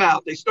standards came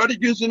out. They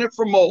started using it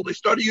for mold. They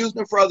started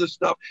using it for other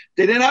stuff.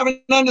 They didn't have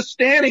an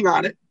understanding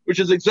on it, which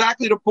is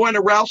exactly the point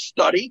of Ralph's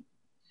study.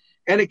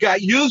 And it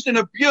got used and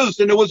abused.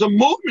 And there was a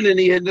movement in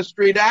the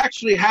industry to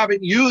actually have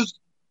it used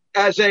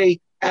to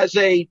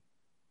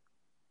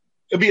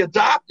be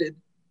adopted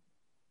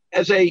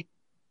as a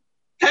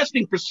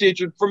testing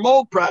procedure for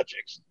mold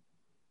projects.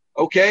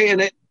 Okay.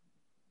 And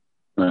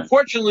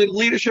Unfortunately, the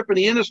leadership in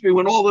the industry,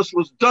 when all this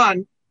was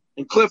done,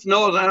 and Cliff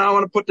knows, I don't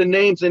want to put the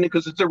names in it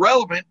because it's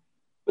irrelevant,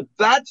 but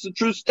that's a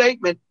true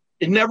statement.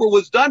 It never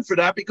was done for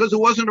that because it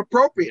wasn't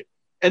appropriate.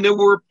 And there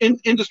were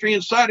industry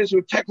insiders who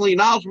were technically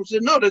knowledgeable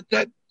said, no,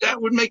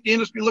 that would make the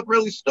industry look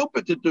really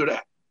stupid to do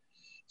that.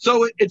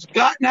 So it's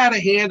gotten out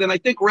of hand. And I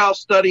think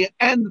Ralph's study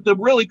and the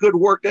really good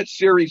work that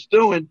Siri's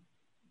doing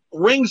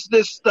brings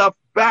this stuff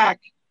back.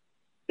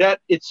 That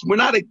we're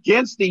not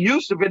against the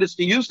use of it. It's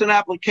the use and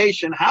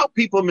application, how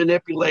people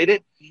manipulate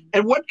it,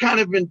 and what kind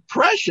of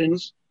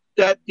impressions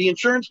that the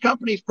insurance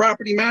companies,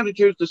 property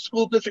managers, the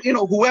school district,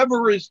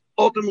 whoever is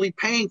ultimately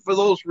paying for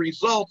those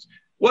results,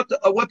 what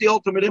the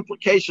ultimate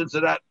implications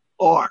of that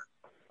are.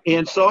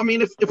 And so, I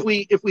mean, if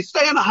we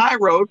stay on the high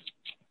road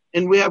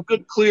and we have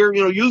good, clear,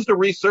 use the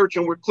research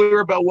and we're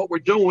clear about what we're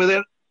doing with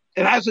it,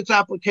 it has its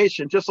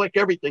application, just like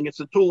everything. It's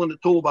a tool in the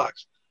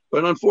toolbox.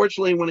 But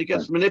unfortunately, when it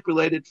gets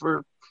manipulated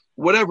for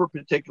whatever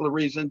particular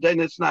reason, then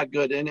it's not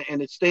good, and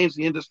it stains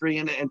the industry,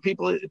 and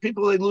people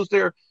they lose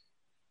their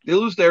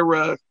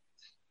their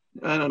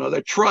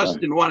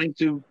trust in wanting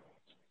to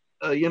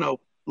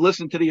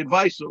listen to the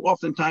advice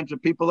oftentimes of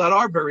people that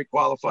are very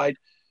qualified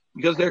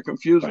because they're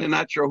confused and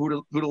not sure who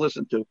to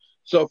listen to.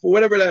 So for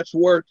whatever that's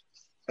worth,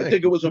 I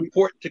think it was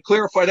important to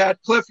clarify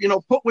that. Cliff,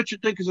 put what you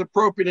think is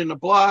appropriate in the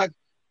blog,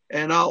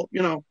 and I'll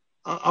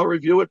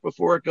review it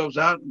before it goes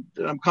out, and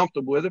I'm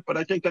comfortable with it. But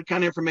I think that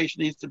kind of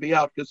information needs to be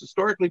out because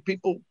historically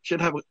people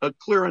should have a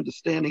clear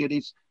understanding of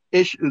these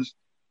issues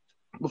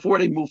before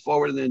they move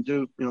forward and then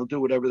do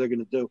whatever they're going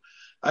to do.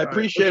 I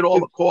appreciate all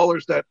the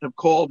callers that have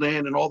called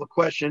in and all the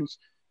questions.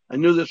 I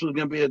knew this was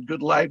going to be a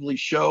good, lively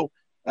show.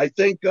 I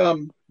think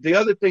the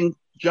other thing,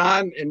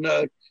 John, and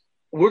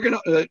we're going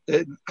to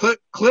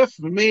Cliff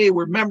and me,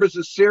 we're members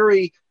of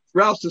Siri,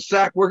 Ralph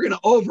Sasak. We're going to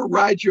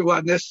override you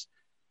on this.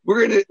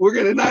 We're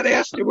gonna not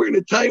ask you. We're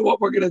gonna tell you what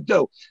we're gonna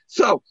do.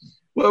 So,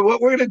 what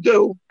we're gonna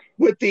do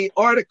with the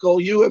article,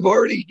 you have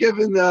already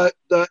given in a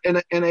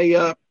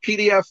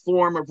PDF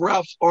form of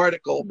Ralph's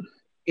article,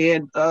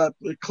 and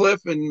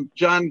Cliff and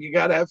John, you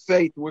gotta have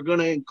faith. We're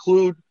gonna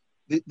include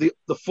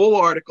the full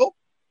article.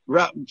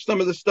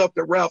 Some of the stuff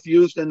that Ralph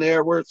used in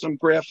there, where some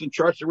graphs and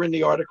charts are in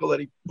the article that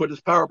he put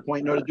his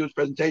PowerPoint in order to do his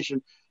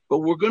presentation, but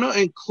we're gonna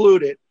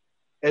include it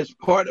as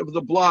part of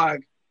the blog,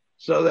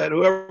 so that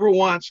whoever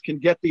wants can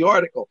get the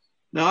article.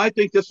 Now, I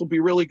think this will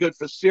be really good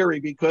for Siri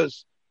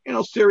because,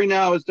 Siri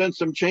now has done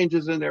some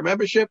changes in their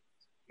membership.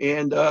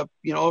 And,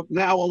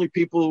 now only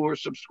people who are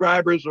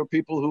subscribers or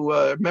people who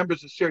are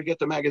members of Siri get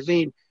the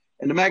magazine.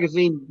 And the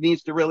magazine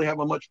needs to really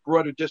have a much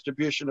broader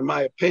distribution, in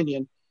my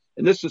opinion.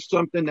 And this is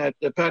something that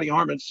Patty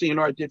Harmon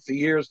CNR did for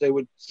years. They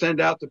would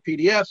send out the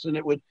PDFs and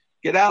it would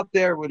get out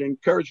there, would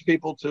encourage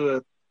people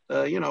to,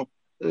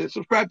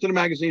 subscribe to the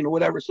magazine or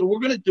whatever. So we're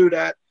going to do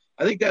that.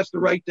 I think that's the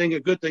right thing, a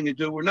good thing to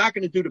do. We're not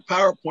going to do the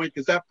PowerPoint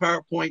because that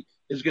PowerPoint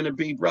is going to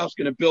be, Ralph's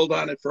going to build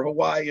on it for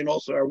Hawaii and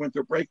also our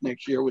winter break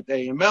next year with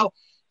AML.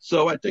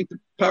 So I think the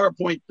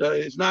PowerPoint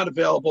is not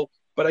available,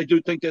 but I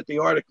do think that the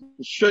article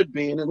should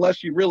be. And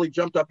unless you really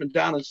jumped up and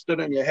down and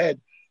stood on your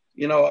head,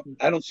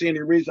 I don't see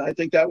any reason. I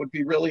think that would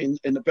be really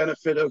in the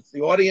benefit of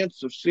the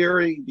audience, of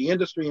Siri, the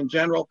industry in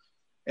general.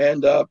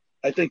 And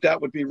I think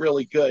that would be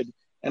really good.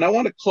 And I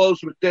want to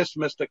close with this,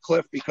 Mr.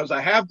 Cliff, because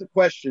I have the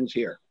questions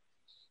here.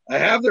 I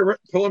have the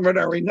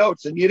preliminary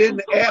notes, and you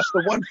didn't ask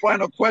the one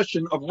final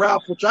question of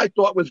Ralph, which I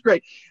thought was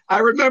great. I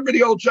remember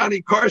the old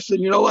Johnny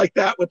Carson, like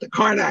that with the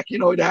Karnak,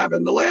 he'd have.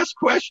 And the last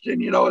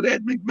question,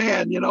 Ed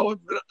McMahon,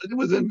 it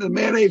was in the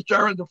mayonnaise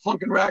jar in the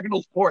Flunkin'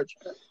 Ragnall's porch.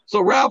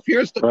 So, Ralph,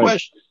 here's the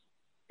question.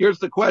 Here's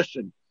the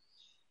question.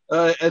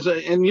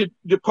 And you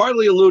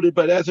partly alluded,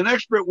 but as an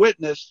expert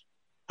witness,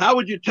 how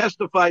would you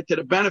testify to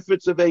the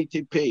benefits of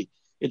ATP?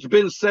 It's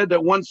been said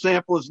that one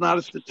sample is not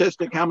a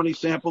statistic. How many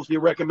samples do you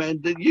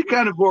recommend? You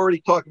kind of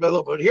already talked about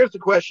it, but here's the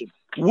question.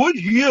 Would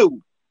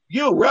you,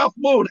 Ralph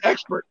Moon,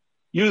 expert,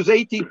 use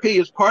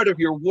ATP as part of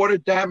your water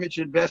damage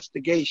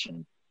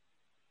investigation?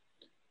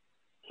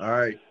 All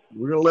right.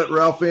 We're going to let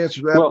Ralph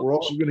answer that. We're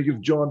also going to give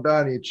John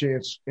Donnie a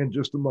chance in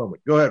just a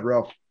moment. Go ahead,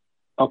 Ralph.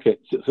 Okay,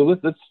 so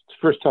let's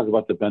first talk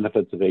about the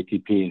benefits of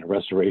ATP in a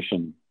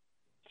restoration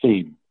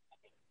theme.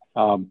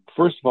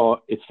 First of all,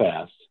 it's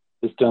fast.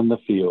 It's done in the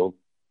field.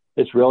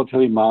 It's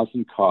relatively modest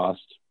in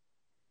cost.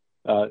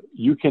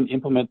 You can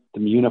implement the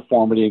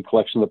uniformity and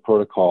collection of the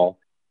protocol.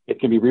 It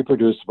can be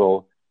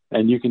reproducible,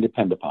 and you can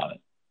depend upon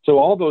it. So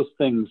all those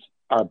things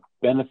are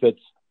benefits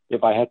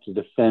if I had to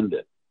defend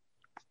it.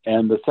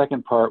 And the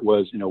second part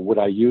was, would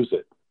I use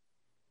it?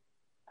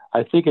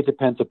 I think it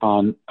depends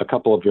upon a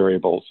couple of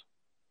variables.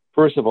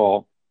 First of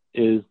all,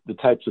 is the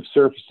types of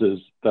surfaces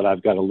that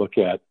I've got to look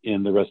at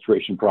in the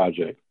restoration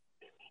project.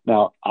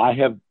 Now, I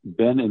have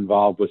been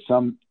involved with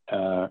some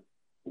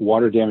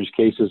water damage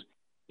cases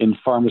in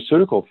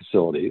pharmaceutical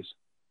facilities,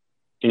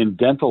 in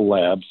dental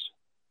labs,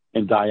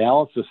 in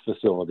dialysis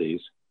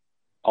facilities,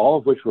 all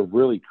of which were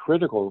really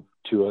critical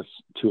to us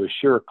to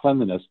assure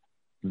cleanliness.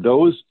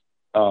 Those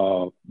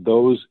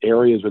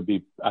areas would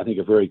be, I think,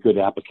 a very good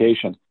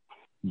application.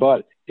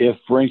 But if,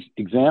 for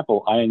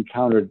example, I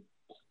encountered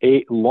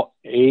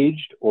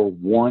aged or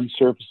worn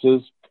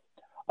surfaces,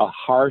 a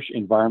harsh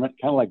environment,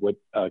 kind of like what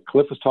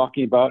Cliff was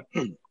talking about,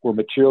 where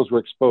materials were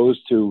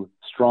exposed to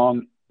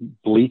strong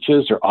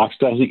bleaches or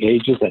oxidizing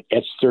agents that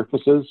etch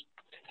surfaces,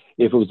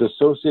 if it was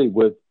associated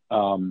with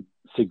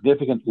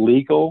significant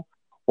legal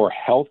or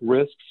health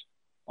risks,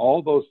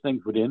 all those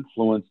things would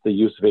influence the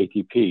use of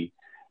ATP.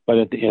 But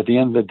at the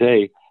end of the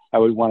day, I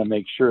would want to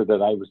make sure that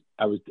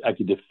I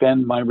could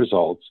defend my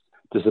results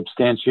to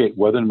substantiate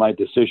whether my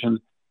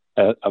decision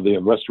of the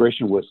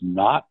restoration was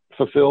not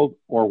fulfilled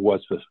or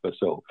was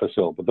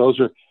fulfilled. But those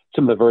are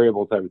some of the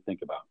variables I would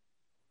think about.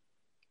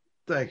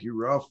 Thank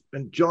you, Ralph.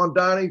 And John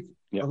Donnie,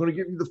 I'm going to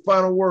give you the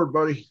final word,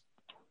 buddy.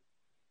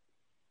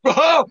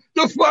 Oh,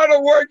 the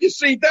final word. You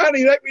see,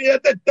 Donnie,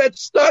 that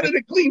started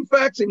at Clean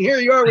Facts, and here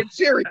you are with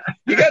Siri.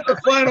 You got the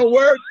final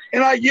word,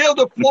 and I yield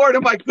the floor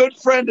to my good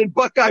friend and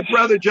Buckeye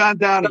brother, John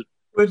Donnie.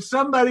 Would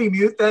somebody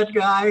mute that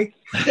guy?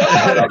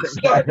 No, don't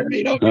start with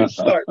me. Don't you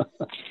start.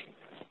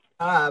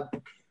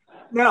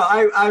 No,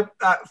 I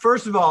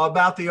first of all,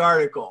 about the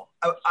article,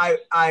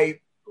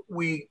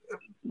 we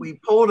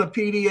pulled a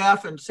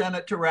PDF and sent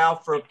it to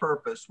Ralph for a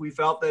purpose. We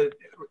felt that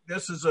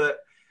this is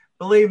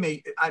believe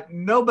me,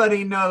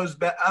 nobody knows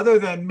other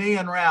than me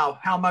and Ralph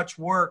how much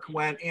work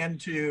went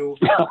into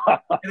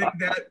getting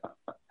that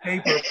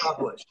paper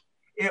published.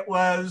 It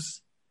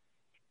was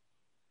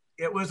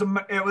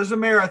a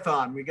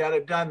marathon. We got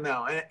it done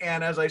though,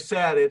 and as I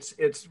said,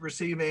 it's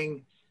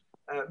receiving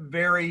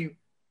very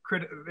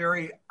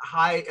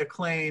high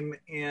acclaim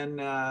in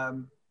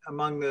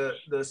among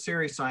the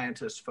serious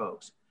scientists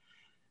folks.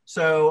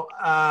 So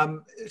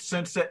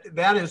since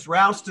that is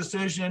Ralph's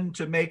decision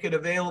to make it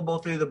available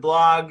through the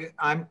blog,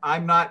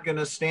 I'm not going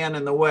to stand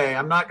in the way.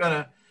 I'm not going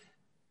to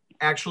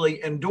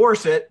actually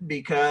endorse it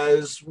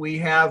because we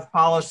have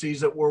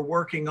policies that we're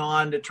working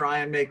on to try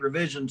and make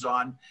revisions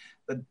on.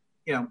 But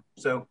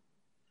so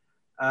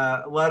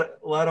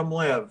let them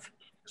live,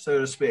 so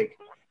to speak.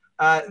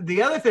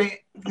 The other thing,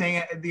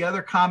 the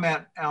other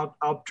comment,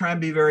 I'll try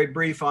and be very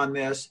brief on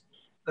this,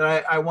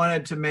 that I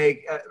wanted to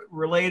make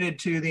related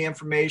to the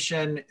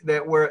information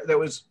that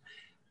was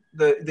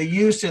the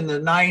use in the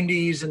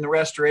 90s in the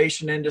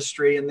restoration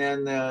industry, and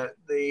then there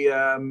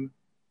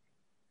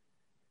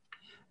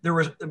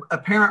was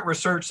apparent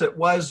research that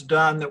was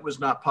done that was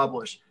not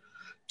published.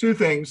 Two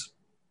things.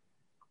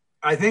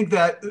 I think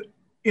that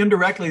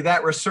indirectly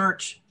that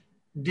research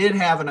did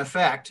have an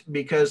effect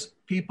because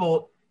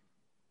people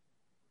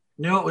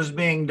knew it was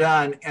being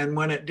done, and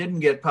when it didn't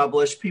get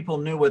published, people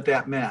knew what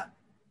that meant.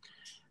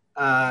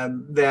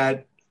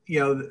 That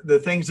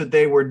the things that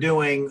they were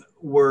doing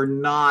were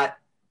not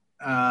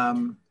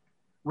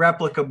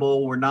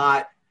replicable, were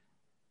not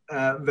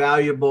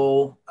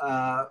valuable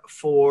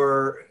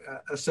for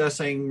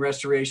assessing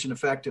restoration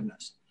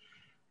effectiveness.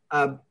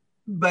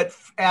 But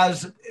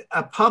as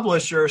a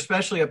publisher,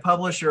 especially a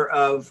publisher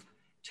of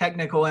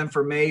technical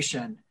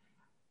information,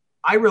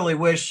 I really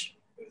wish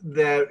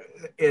that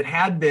it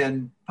had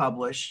been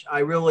published. I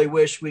really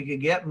wish we could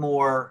get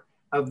more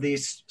of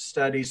these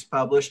studies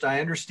published.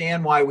 I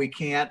understand why we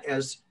can't,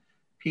 as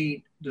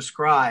Pete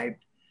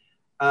described,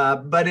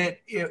 but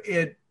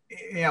it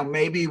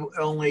maybe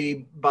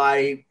only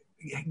by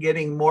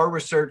getting more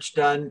research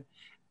done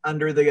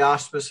under the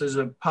auspices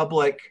of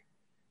public,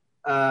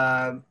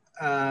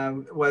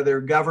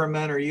 whether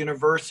government or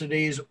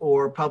universities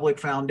or public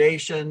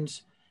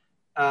foundations,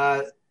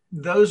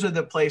 those are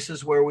the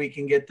places where we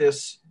can get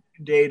this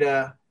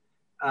data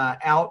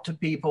out to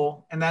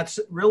people. And that's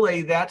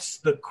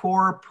the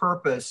core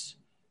purpose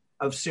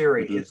of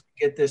Siri, is to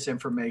get this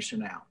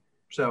information out.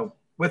 So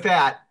with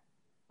that,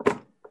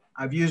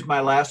 I've used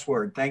my last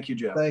word. Thank you,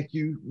 Joe. Thank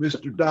you,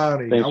 Mr.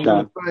 Donnie. Thanks, I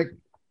want to thank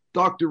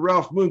Dr.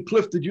 Ralph Moon.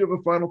 Cliff, did you have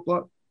a final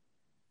thought?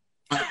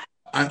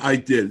 I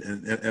did,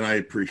 and I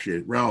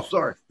appreciate it. Ralph,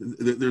 sorry.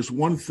 There's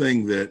one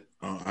thing that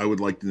I would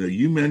like to know.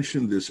 You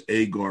mentioned this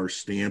agar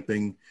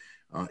stamping.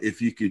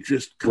 If you could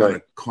just kind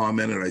of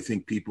comment it, I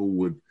think people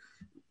would,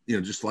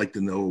 just like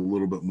to know a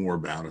little bit more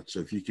about it. So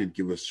if you could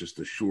give us just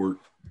a short.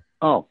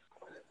 Oh,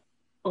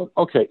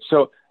 okay.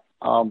 So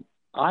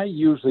I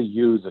usually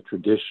use a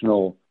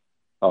traditional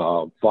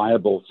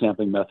viable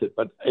sampling method,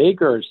 but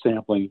agar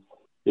sampling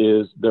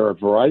there are a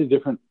variety of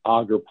different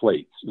agar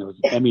plates.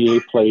 MEA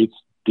plates,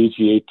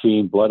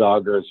 DG18, blood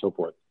agar, and so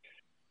forth.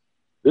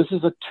 This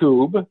is a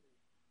tube.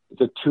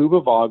 It's a tube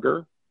of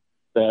agar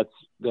that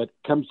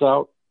comes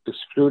out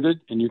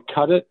extruded, and you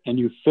cut it and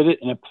you fit it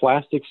in a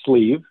plastic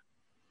sleeve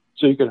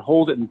so you can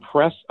hold it and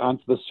press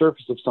onto the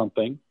surface of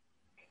something.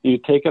 And you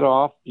take it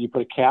off, you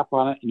put a cap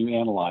on it, and you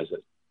analyze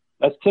it.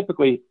 That's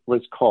typically what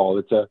it's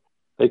called.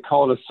 They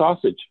call it a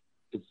sausage.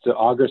 It's the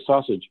agar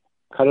sausage.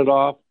 Cut it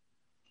off,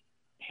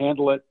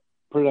 handle it,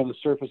 put it on the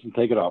surface, and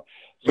take it off.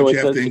 So you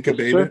have to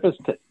incubate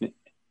it?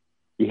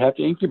 You have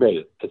to incubate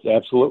it. It's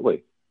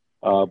absolutely.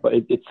 But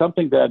it's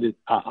something that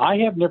I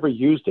have never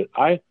used it.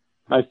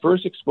 My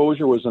first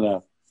exposure was in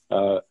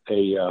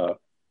a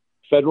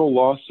federal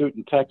lawsuit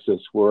in Texas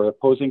where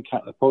opposing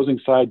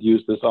side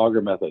used this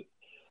agar method.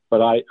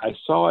 But I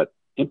saw it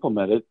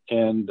implemented,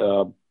 and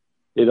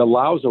it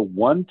allows a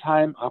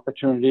one-time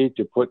opportunity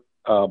to put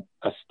a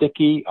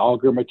sticky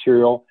agar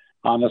material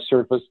on a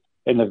surface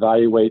and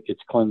evaluate its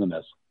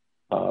cleanliness.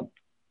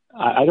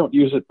 I don't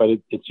use it, but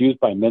it's used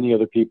by many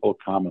other people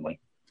commonly.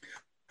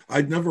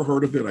 I'd never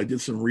heard of it. I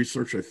did some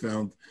research. I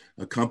found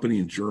a company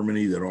in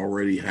Germany that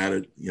already had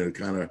it,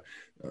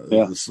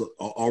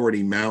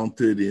 already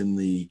mounted in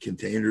the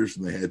containers,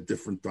 and they had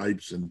different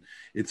types. And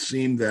it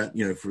seemed that,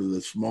 for the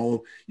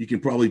small, you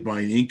can probably buy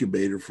an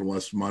incubator for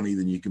less money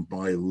than you can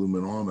buy a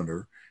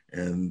luminometer.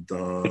 And,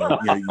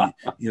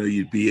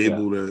 you'd be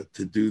able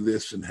to do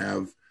this and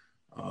have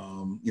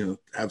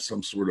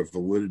some sort of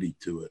validity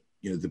to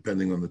it,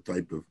 depending on the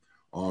type of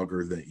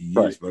agar that you use.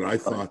 Right. But I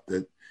thought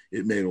that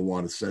it made a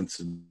lot of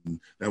sense.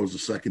 And that was the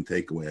second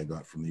takeaway I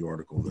got from the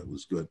article. That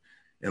was good.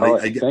 And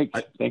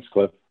thanks,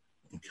 Cliff.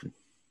 Okay.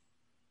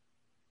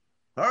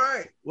 All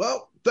right.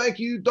 Well, thank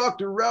you,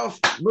 Dr. Ralph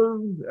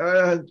Moon.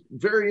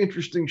 Very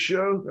interesting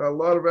show. A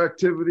lot of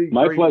activity.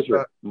 My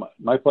pleasure.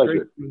 My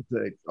pleasure.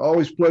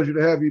 Always pleasure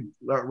to have you,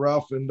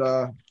 Ralph. And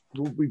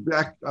we'll be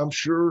back, I'm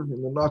sure,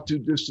 in the not too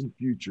distant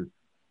future.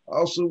 I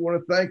also want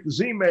to thank the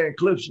Z-Man,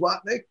 Cliff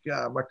Zlotnick,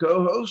 my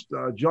co-host.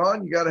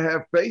 John, you got to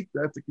have faith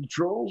at the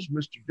controls.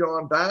 Mr.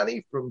 John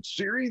Downey from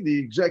CIRI, the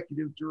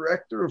executive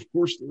director. Of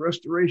course, the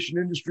Restoration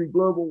Industry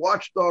Global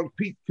Watchdog,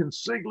 Pete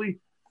Consigli.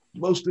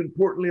 Most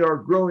importantly, our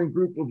growing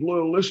group of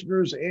loyal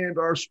listeners and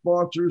our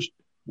sponsors.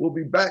 We'll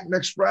be back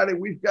next Friday.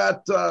 We've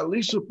got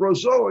Lisa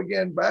Brozo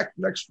again back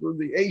next for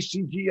the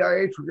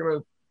ACGIH. We're going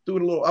to do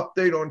a little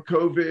update on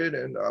COVID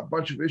and a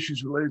bunch of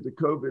issues related to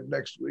COVID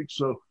next week.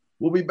 So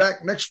we'll be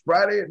back next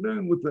Friday at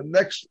noon with the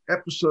next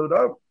episode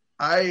of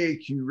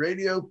IAQ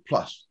Radio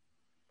Plus.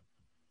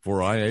 For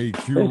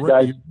IAQ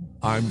Radio,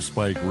 I'm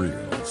Spike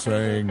Reel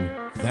saying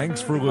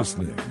thanks for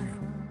listening.